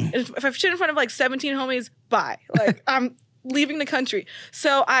 cool. If I shit in front of like 17 homies, bye. Like I'm leaving the country.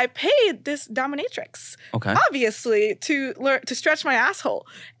 So I paid this dominatrix, Okay. obviously, to learn to stretch my asshole,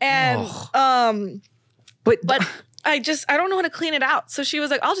 and But I don't know how to clean it out. So she was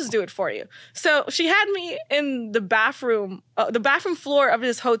like, I'll just do it for you. So she had me in the bathroom floor of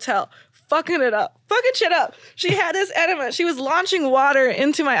this hotel, fucking shit up. She had this enema. She was launching water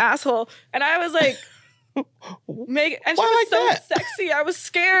into my asshole. And I was like, and she Why was like so that? sexy. I was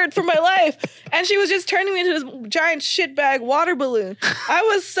scared for my life. And she was just turning me into this giant shitbag water balloon. I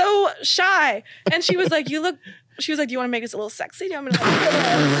was so shy. And she was like, do you want to make this a little sexy? Do you want me to like, put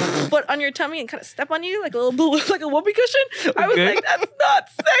a foot on your tummy and kind of step on you like a little balloon, like a whoopee cushion? I was Okay. like, that's not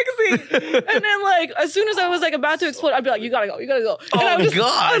sexy. And then like, as soon as I was like about to explode, I'd be like, you gotta go. And I would just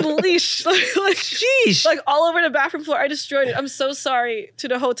God. unleash like, sheesh. like all over the bathroom floor. I destroyed it. I'm so sorry to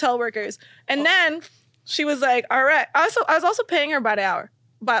the hotel workers. And then she was like, all right. I was also paying her by the hour,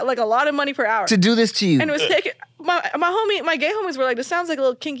 by like a lot of money per hour. to do this to you. And it was taking my gay homies were like, this sounds like a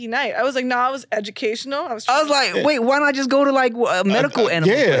little kinky night. I was like, nah, it was educational. I was like, wait, why not just go to like a medical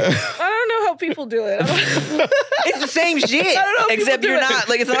animal? Yeah. I don't know how people do it. It's the same shit. I don't know if Except people you're do it. not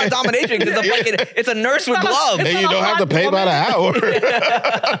like it's not dominatrix. It's a fucking it's a nurse with gloves. And you not a don't have to hot pay by the hour.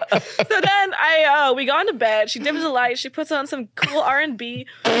 So then we got into bed. She dims the light. She puts on some cool R&B.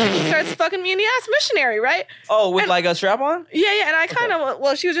 She starts fucking me in the ass, missionary, right? Oh, with like a strap on? Yeah. And I kind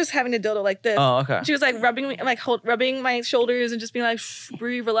of she was just having a dildo like this. Oh, okay. She was like rubbing me, like rubbing my shoulders and just being like, shh,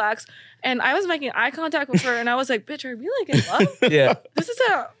 breathe, relax. And I was making eye contact with her, and I was like, bitch, are we like in love? Yeah. This is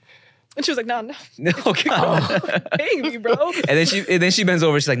And she was like, no, Oh god. baby, bro. And then she bends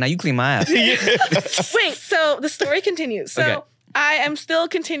over. She's like, "Now you clean my ass." Wait, so the story continues. So Okay. I am still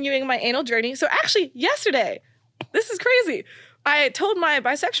continuing my anal journey. So actually, yesterday, this is crazy. I told my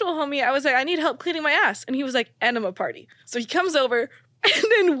bisexual homie, I was like, I need help cleaning my ass. And he was like, enema party. So he comes over, and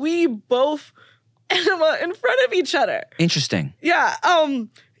then we both enema in front of each other. Interesting. Yeah.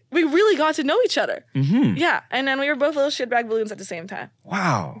 We really got to know each other. Mm-hmm. Yeah. And then we were both little shitbag balloons at the same time.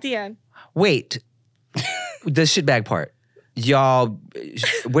 Wow. The end. Wait, the shitbag part. Y'all,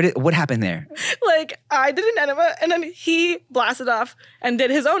 what happened there? Like I did an enema, and then he blasted off and did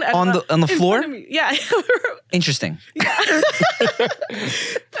his own enema On the in floor? front of me. Yeah. Interesting.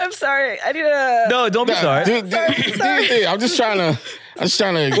 I'm sorry. I need a. No, don't be sorry. Do your thing. I'm just trying to. Well,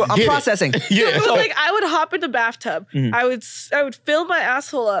 I'm get it. processing. Yeah. It was like I would hop in the bathtub. Mm-hmm. I would fill my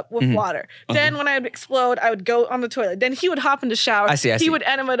asshole up with water. Then when I would explode, I would go on the toilet. Then he would hop in the shower. I see. He would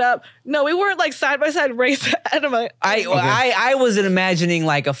enema it up. No, we weren't like side by side race enema. I wasn't imagining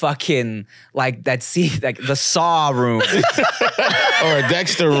like a fucking like the Saw room. Or a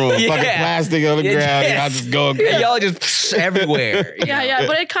Dexter room, Yeah. fucking plastic on the Yeah, ground. And I yes. just go. Y'all just everywhere. you know? Yeah.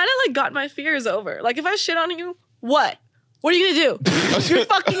 But it kind of like got my fears over. Like if I shit on you, what? What are you gonna do? You're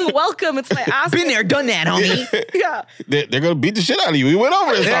fucking welcome. It's my ass. Been there, done that, homie. Yeah. They're gonna beat the shit out of you. We went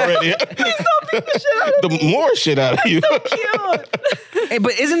over this already. Please don't beat the shit out of me. The more shit out of you. Cute. Hey,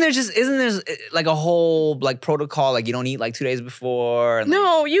 but isn't there like a whole like protocol, like you don't eat like 2 days before? And,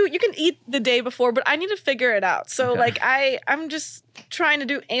 No, you can eat the day before, but I need to figure it out. So Okay. like I'm just trying to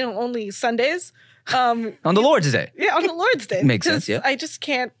do anal only Sundays. on the Lord's Day. Yeah, on the Lord's Day. Makes sense, 'cause yeah. I just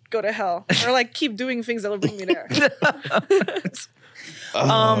can't go to hell or like keep doing things that'll bring me there.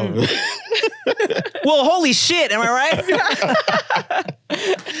 Well, holy shit, am I right?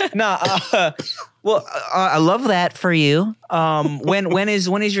 Nah, well, I love that for you. When is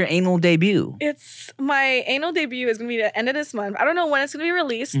your anal debut? It's my anal debut is gonna be the end of this month. I don't know when it's gonna be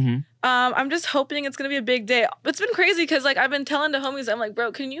released. I'm just hoping it's gonna be a big day. It's been crazy because like I've been telling the homies, I'm like,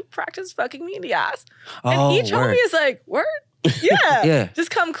 bro, can you practice fucking me in the ass? And Oh, each word. homie is like, word. Yeah. Yeah. Just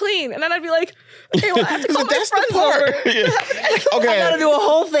come clean. And then I'd be like, okay, well, I have to call my That's the friends part. over. Yeah. Okay. I gotta do a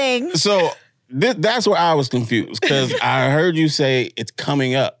whole thing. So that's where I was confused because I heard you say it's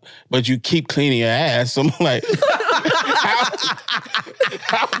coming up, but you keep cleaning your ass. So I'm like,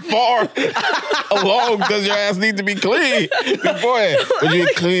 how far along does your ass need to be clean beforehand? But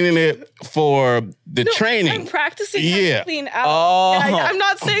you're cleaning it for the training. I'm practicing how Yeah. to clean out. Oh. Yeah, I'm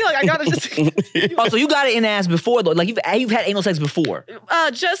not saying like I gotta just Oh, so you got it in the ass before though? Like you've had anal sex before?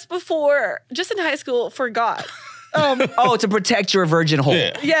 just in high school, forgot. Oh, to protect your virgin hole.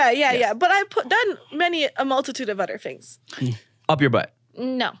 Yeah. But I done a multitude of other things. Up your butt.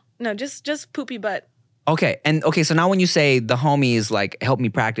 No, just poopy butt. Okay, so now when you say the homies like help me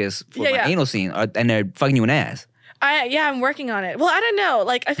practice for my anal scene, and they're fucking you in the ass. I'm working on it. Well, I don't know.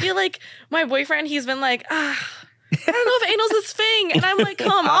 Like, I feel like my boyfriend, he's been like, I don't know if anal's his thing. And I'm like,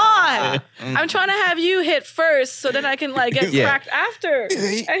 come on. I'm trying to have you hit first so then I can like get cracked after. And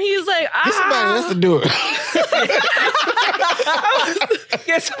he's like, Get somebody else to do it.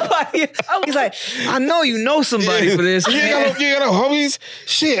 Get somebody. He's like, I know you know somebody for this. You ain't got no homies?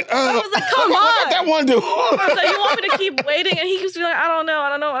 Shit. I was like, come on. Let that one do it. I was like, you want me to keep waiting? And he keeps being like, I don't know.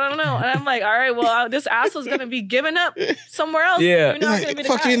 And I'm like, all right, well, this asshole's going to be giving up somewhere else. Yeah. You're not gonna be the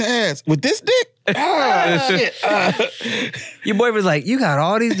Fuck guy. you in the ass. With this dick? Shit. Your boyfriend's like, you got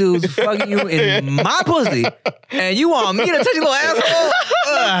all these dudes fucking you in my pussy, and you want me to touch your little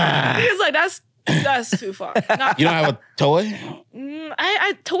asshole? He's like, that's too far. Not, You don't have a toy?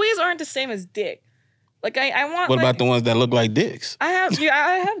 toys aren't the same as dick. Like I want. What like, about the ones that look like dicks? I have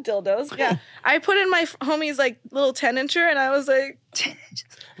dildos. Yeah, I put in my homie's like little 10-incher, and I was like, 10 inches.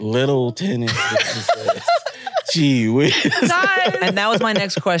 Little 10 inches. Gee whiz. guys. And that was my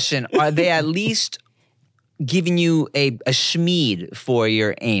next question. Are they at least giving you a schmeed for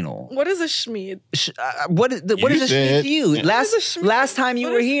your anal? What is a schmeed? What is a schmeed said- to you? Yeah. What is a schmeed? Last time you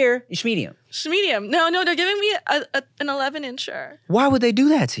What were is- here, Shmedium. Schmedium. No, they're giving me an 11-incher. Why would they do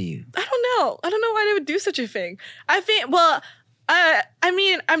that to you? I don't know. I don't know why they would do such a thing. I think. Well, I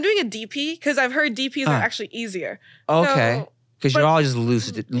mean, I'm doing a DP because I've heard DPs are actually easier. Okay. So, Because but- you're all just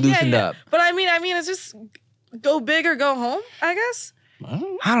loosened yeah. up. But I mean, it's just go big or go home, I guess.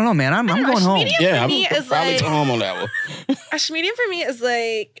 I don't know, man. I'm I don't know, going home. Shmedium Yeah, for I'm me is probably like home on that one. a schmedium for me is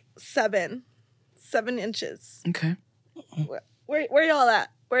like 7 inches. Okay. Where y'all at?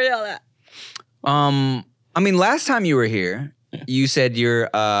 I mean, last time you were here, you said your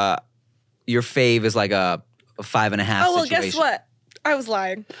fave is like a 5.5 Oh well, situation. guess what? I was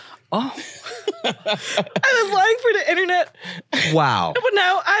lying. Oh, I was lying for the internet. wow. But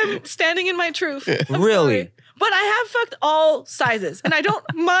now I'm standing in my truth. I'm Really? sorry. But I have fucked all sizes, and I don't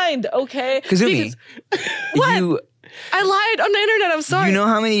mind. Okay, Kazumi, What? you I lied on the internet. I'm sorry. you know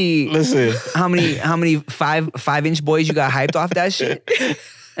how many Listen. how many 5-inch boys you got hyped off that shit? It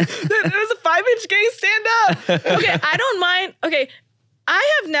was a 5-inch gang stand up. Okay, I don't mind. Okay,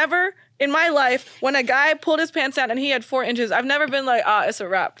 I have never in my life when a guy pulled his pants down and he had 4 inches, I've never been like, it's a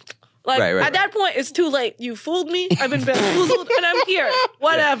wrap. Like at that point, it's too late. You fooled me. I've been bamboozled, and I'm here.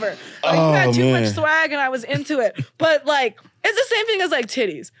 Whatever. Like, you had too much swag, and I was into it. But like, it's the same thing as like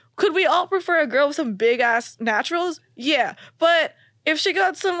titties. Could we all prefer a girl with some big ass naturals? Yeah, but if she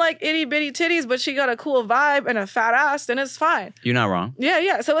got some like itty bitty titties, but she got a cool vibe and a fat ass, then it's fine. You're not wrong.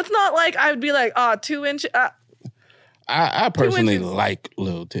 Yeah. So it's not like I would be like, 2 inch. I personally inches. like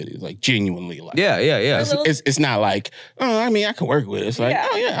little titties, like genuinely like. Yeah. It's not like, I mean, I can work with it. It's like, I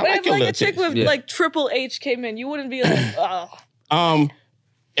but like if your like little a chick titties. with like Triple H came in, you wouldn't be like, oh.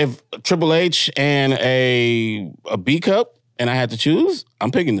 If Triple H and a B cup, and I had to choose,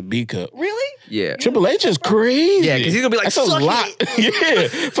 I'm picking the B cup. Really? Yeah. Triple H is crazy. Yeah, 'cause he's gonna be like, that's a "Suck lot. Yeah,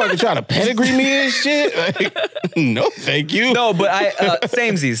 fucking try to pedigree me and shit. Like, no, thank you. No, but I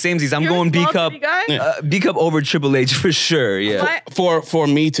samesies. I'm You're a going B small cup. titty guy? B cup over Triple H for sure. Yeah. My- For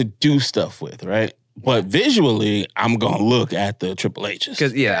me to do stuff with, right? But visually, I'm gonna look at the Triple H's.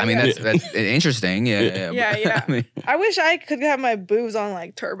 Because I mean that's interesting. Yeah. Yeah. I mean, I wish I could have my boobs on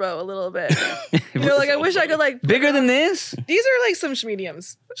like turbo a little bit. You know, like I wish I could like bigger than this? These are like some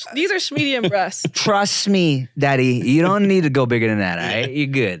schmediums. These are schmedium breasts. Trust me, Daddy. You don't need to go bigger than that. All right, you're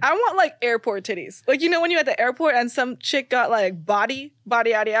good. I want like airport titties. Like, you know, when you're at the airport and some chick got like body,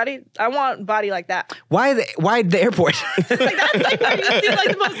 yaddy. I want body like that. Why the airport? Like that's like what you see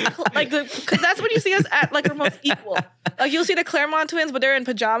like the most like because that's what you see us at like our most equal. Like you'll see the Claremont twins, but they're in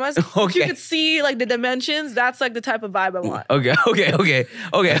pajamas. Okay. You could see like the dimensions. That's like the type of vibe I want. Okay.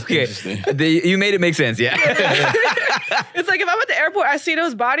 You made it make sense. Yeah. It's like if I'm at the airport, I see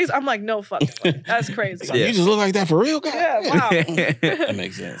those bodies, I'm like, no fucking way. That's crazy. So you just look like that for real, guy? Yeah, wow. That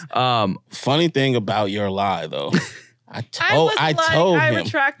makes sense. Funny thing about your lie, though, I told I him.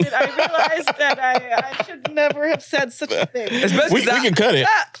 retracted. I realized that I should never have said such a thing. We can cut it.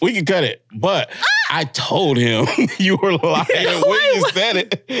 We can cut it. But I told him you were lying when you said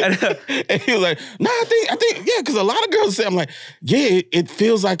it. And he was like, nah, I think, yeah, because a lot of girls say, I'm like, yeah, it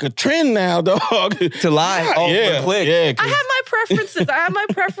feels like a trend now, dog. To lie. Oh, yeah, quick. yeah. I have my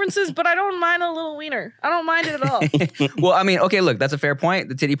preferences, but I don't mind a little wiener. I don't mind it at all. Well, I mean, okay, look, that's a fair point.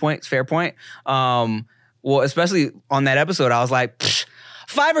 The titty point is a fair point. Well, especially on that episode, I was like,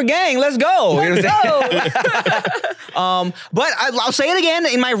 Fiverr gang, let's go. You know what I'm but I'll say it again.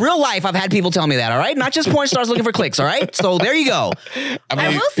 In my real life, I've had people tell me that, all right? Not just porn stars looking for clicks, all right? So there you go. I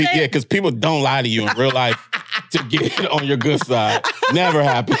will say, yeah, because people don't lie to you in real life to get on your good side. Never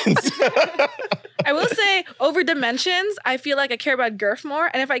happens. I will say, over dimensions, I feel like I care about girth more.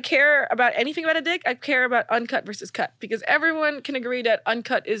 And if I care about anything about a dick, I care about uncut versus cut. Because everyone can agree that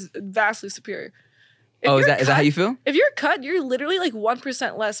uncut is vastly superior. Is that how you feel? If you're cut, you're literally like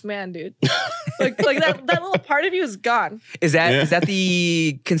 1% less man, dude. like that little part of you is gone. Is that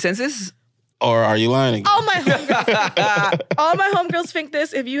the consensus? Or are you lying? All my homegirls think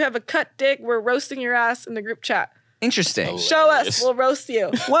this. If you have a cut dick, we're roasting your ass in the group chat. Interesting. Show us. We'll roast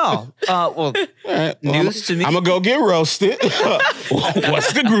you. Well, right, news to me. I'm going to go get roasted.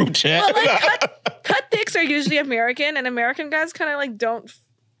 What's the group chat? Well, like, cut dicks are usually American, and American guys kind of like don't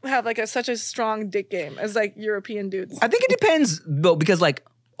have like such a strong dick game as like European dudes. I think it depends though, because like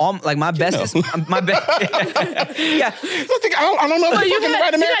my bestest, my best. Yeah, I don't know if you're fucking the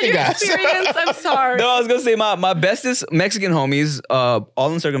right American guys. Experience. I'm sorry. No, I was gonna say my bestest Mexican homies, all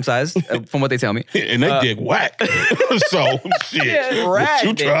uncircumcised, from what they tell me, and they dick whack. So shit, Yeah. what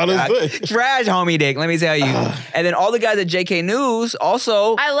you trying to say? Trash homie dick. Let me tell you. And then all the guys at JK News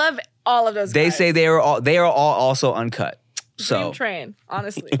also. I love all of those. They guys. say they are all also uncut. Dream So train,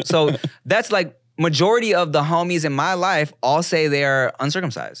 honestly. so that's like majority of the homies in my life all say they are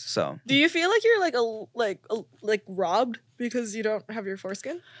uncircumcised. So Do you feel like you're like robbed because you don't have your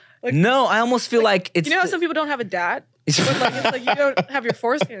foreskin? Like, no, I almost feel like it's you know how some people don't have a dad? But like, it's like you don't have your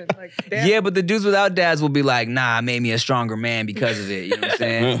foreskin. Like, damn. yeah, but the dudes without dads will be like, nah, it made me a stronger man because of it. You know what I'm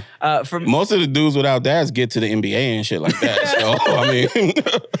saying? For Most of the dudes without dads get to the NBA and shit like that. So I mean,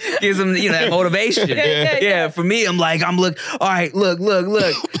 gives them, that motivation. Yeah. For me, I'm look. All right,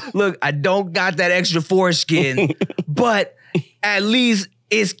 look. I don't got that extra foreskin, but at least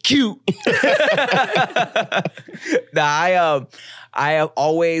it's cute. Nah, I have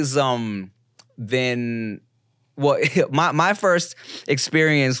always been. Well, my first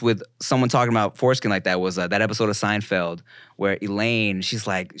experience with someone talking about foreskin like that was that episode of Seinfeld where Elaine, she's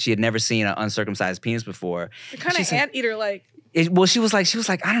like, she had never seen an uncircumcised penis before. You're kind of anteater like. She was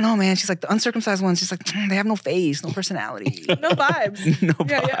like, I don't know, man. She's like, the uncircumcised ones, she's like, they have no face, no personality. No vibes. No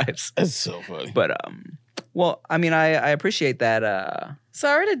Yeah. vibes. that's so funny. But, well, I mean, I appreciate that.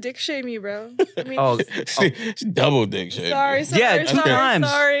 Sorry to dick shame you, bro. I mean, She double dick shit. sorry. Yeah, 2 times.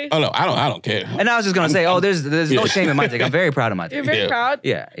 Sorry. Oh no, I don't care. And I was just gonna say, there's no shame in my dick. I'm very proud of my You're dick. very proud.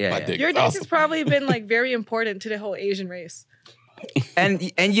 Yeah. My dick Your is dick awesome. has probably been like very important to the whole Asian race. And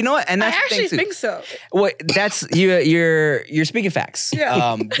you know what? And I that's the actually thing, too. think so. Well, that's you're speaking facts.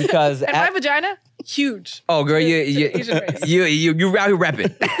 Yeah. Because And my vagina, huge. oh girl, to the Asian race. you out here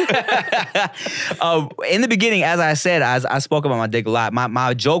repping. In the beginning, as I said, I spoke about my dick a lot.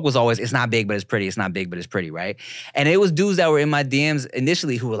 My joke was always, it's not big, but it's pretty. It's not big, but it's pretty, right? And it was dudes that were in my DMs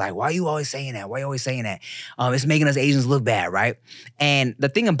initially who were like, why are you always saying that? Why are you always saying that? It's making us Asians look bad, right? And the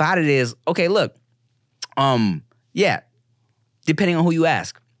thing about it is, okay, look, yeah, depending on who you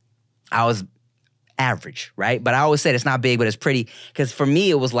ask, I was average, right? But I always said it's not big, but it's pretty. Because for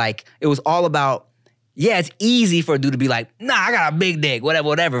me, it was all about, yeah, it's easy for a dude to be like, nah, I got a big dick,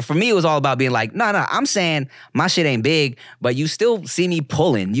 whatever. For me, it was all about being like, nah, I'm saying my shit ain't big, but you still see me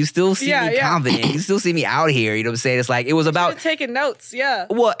pulling. You still see me confident. You still see me out here. You know what I'm saying? It's like, it was about taking notes, yeah.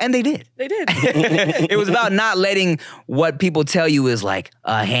 Well, and they did. They did. It was about not letting what people tell you is like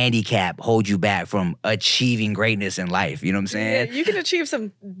a handicap hold you back from achieving greatness in life. You know what I'm saying? Yeah, you can achieve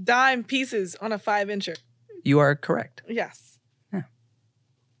some dime pieces on a 5-incher. You are correct. Yes.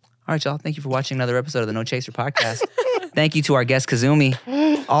 All right, y'all. Thank you for watching another episode of the No Chaser podcast. Thank you to our guest,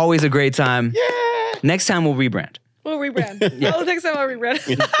 Kazumi. Always a great time. Yeah. Next time, we'll rebrand. We'll rebrand. Oh, next time I'll rebrand.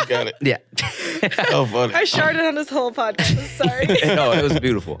 You got it. Yeah. So funny. I sharded on this whole podcast. Sorry. No, it was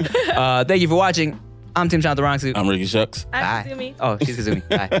beautiful. Thank you for watching. I'm Tim Chantarangsu. I'm Ricky Shucks. I'm Bye. Kazumi. Oh, she's Kazumi.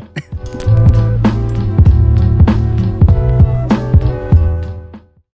 Bye.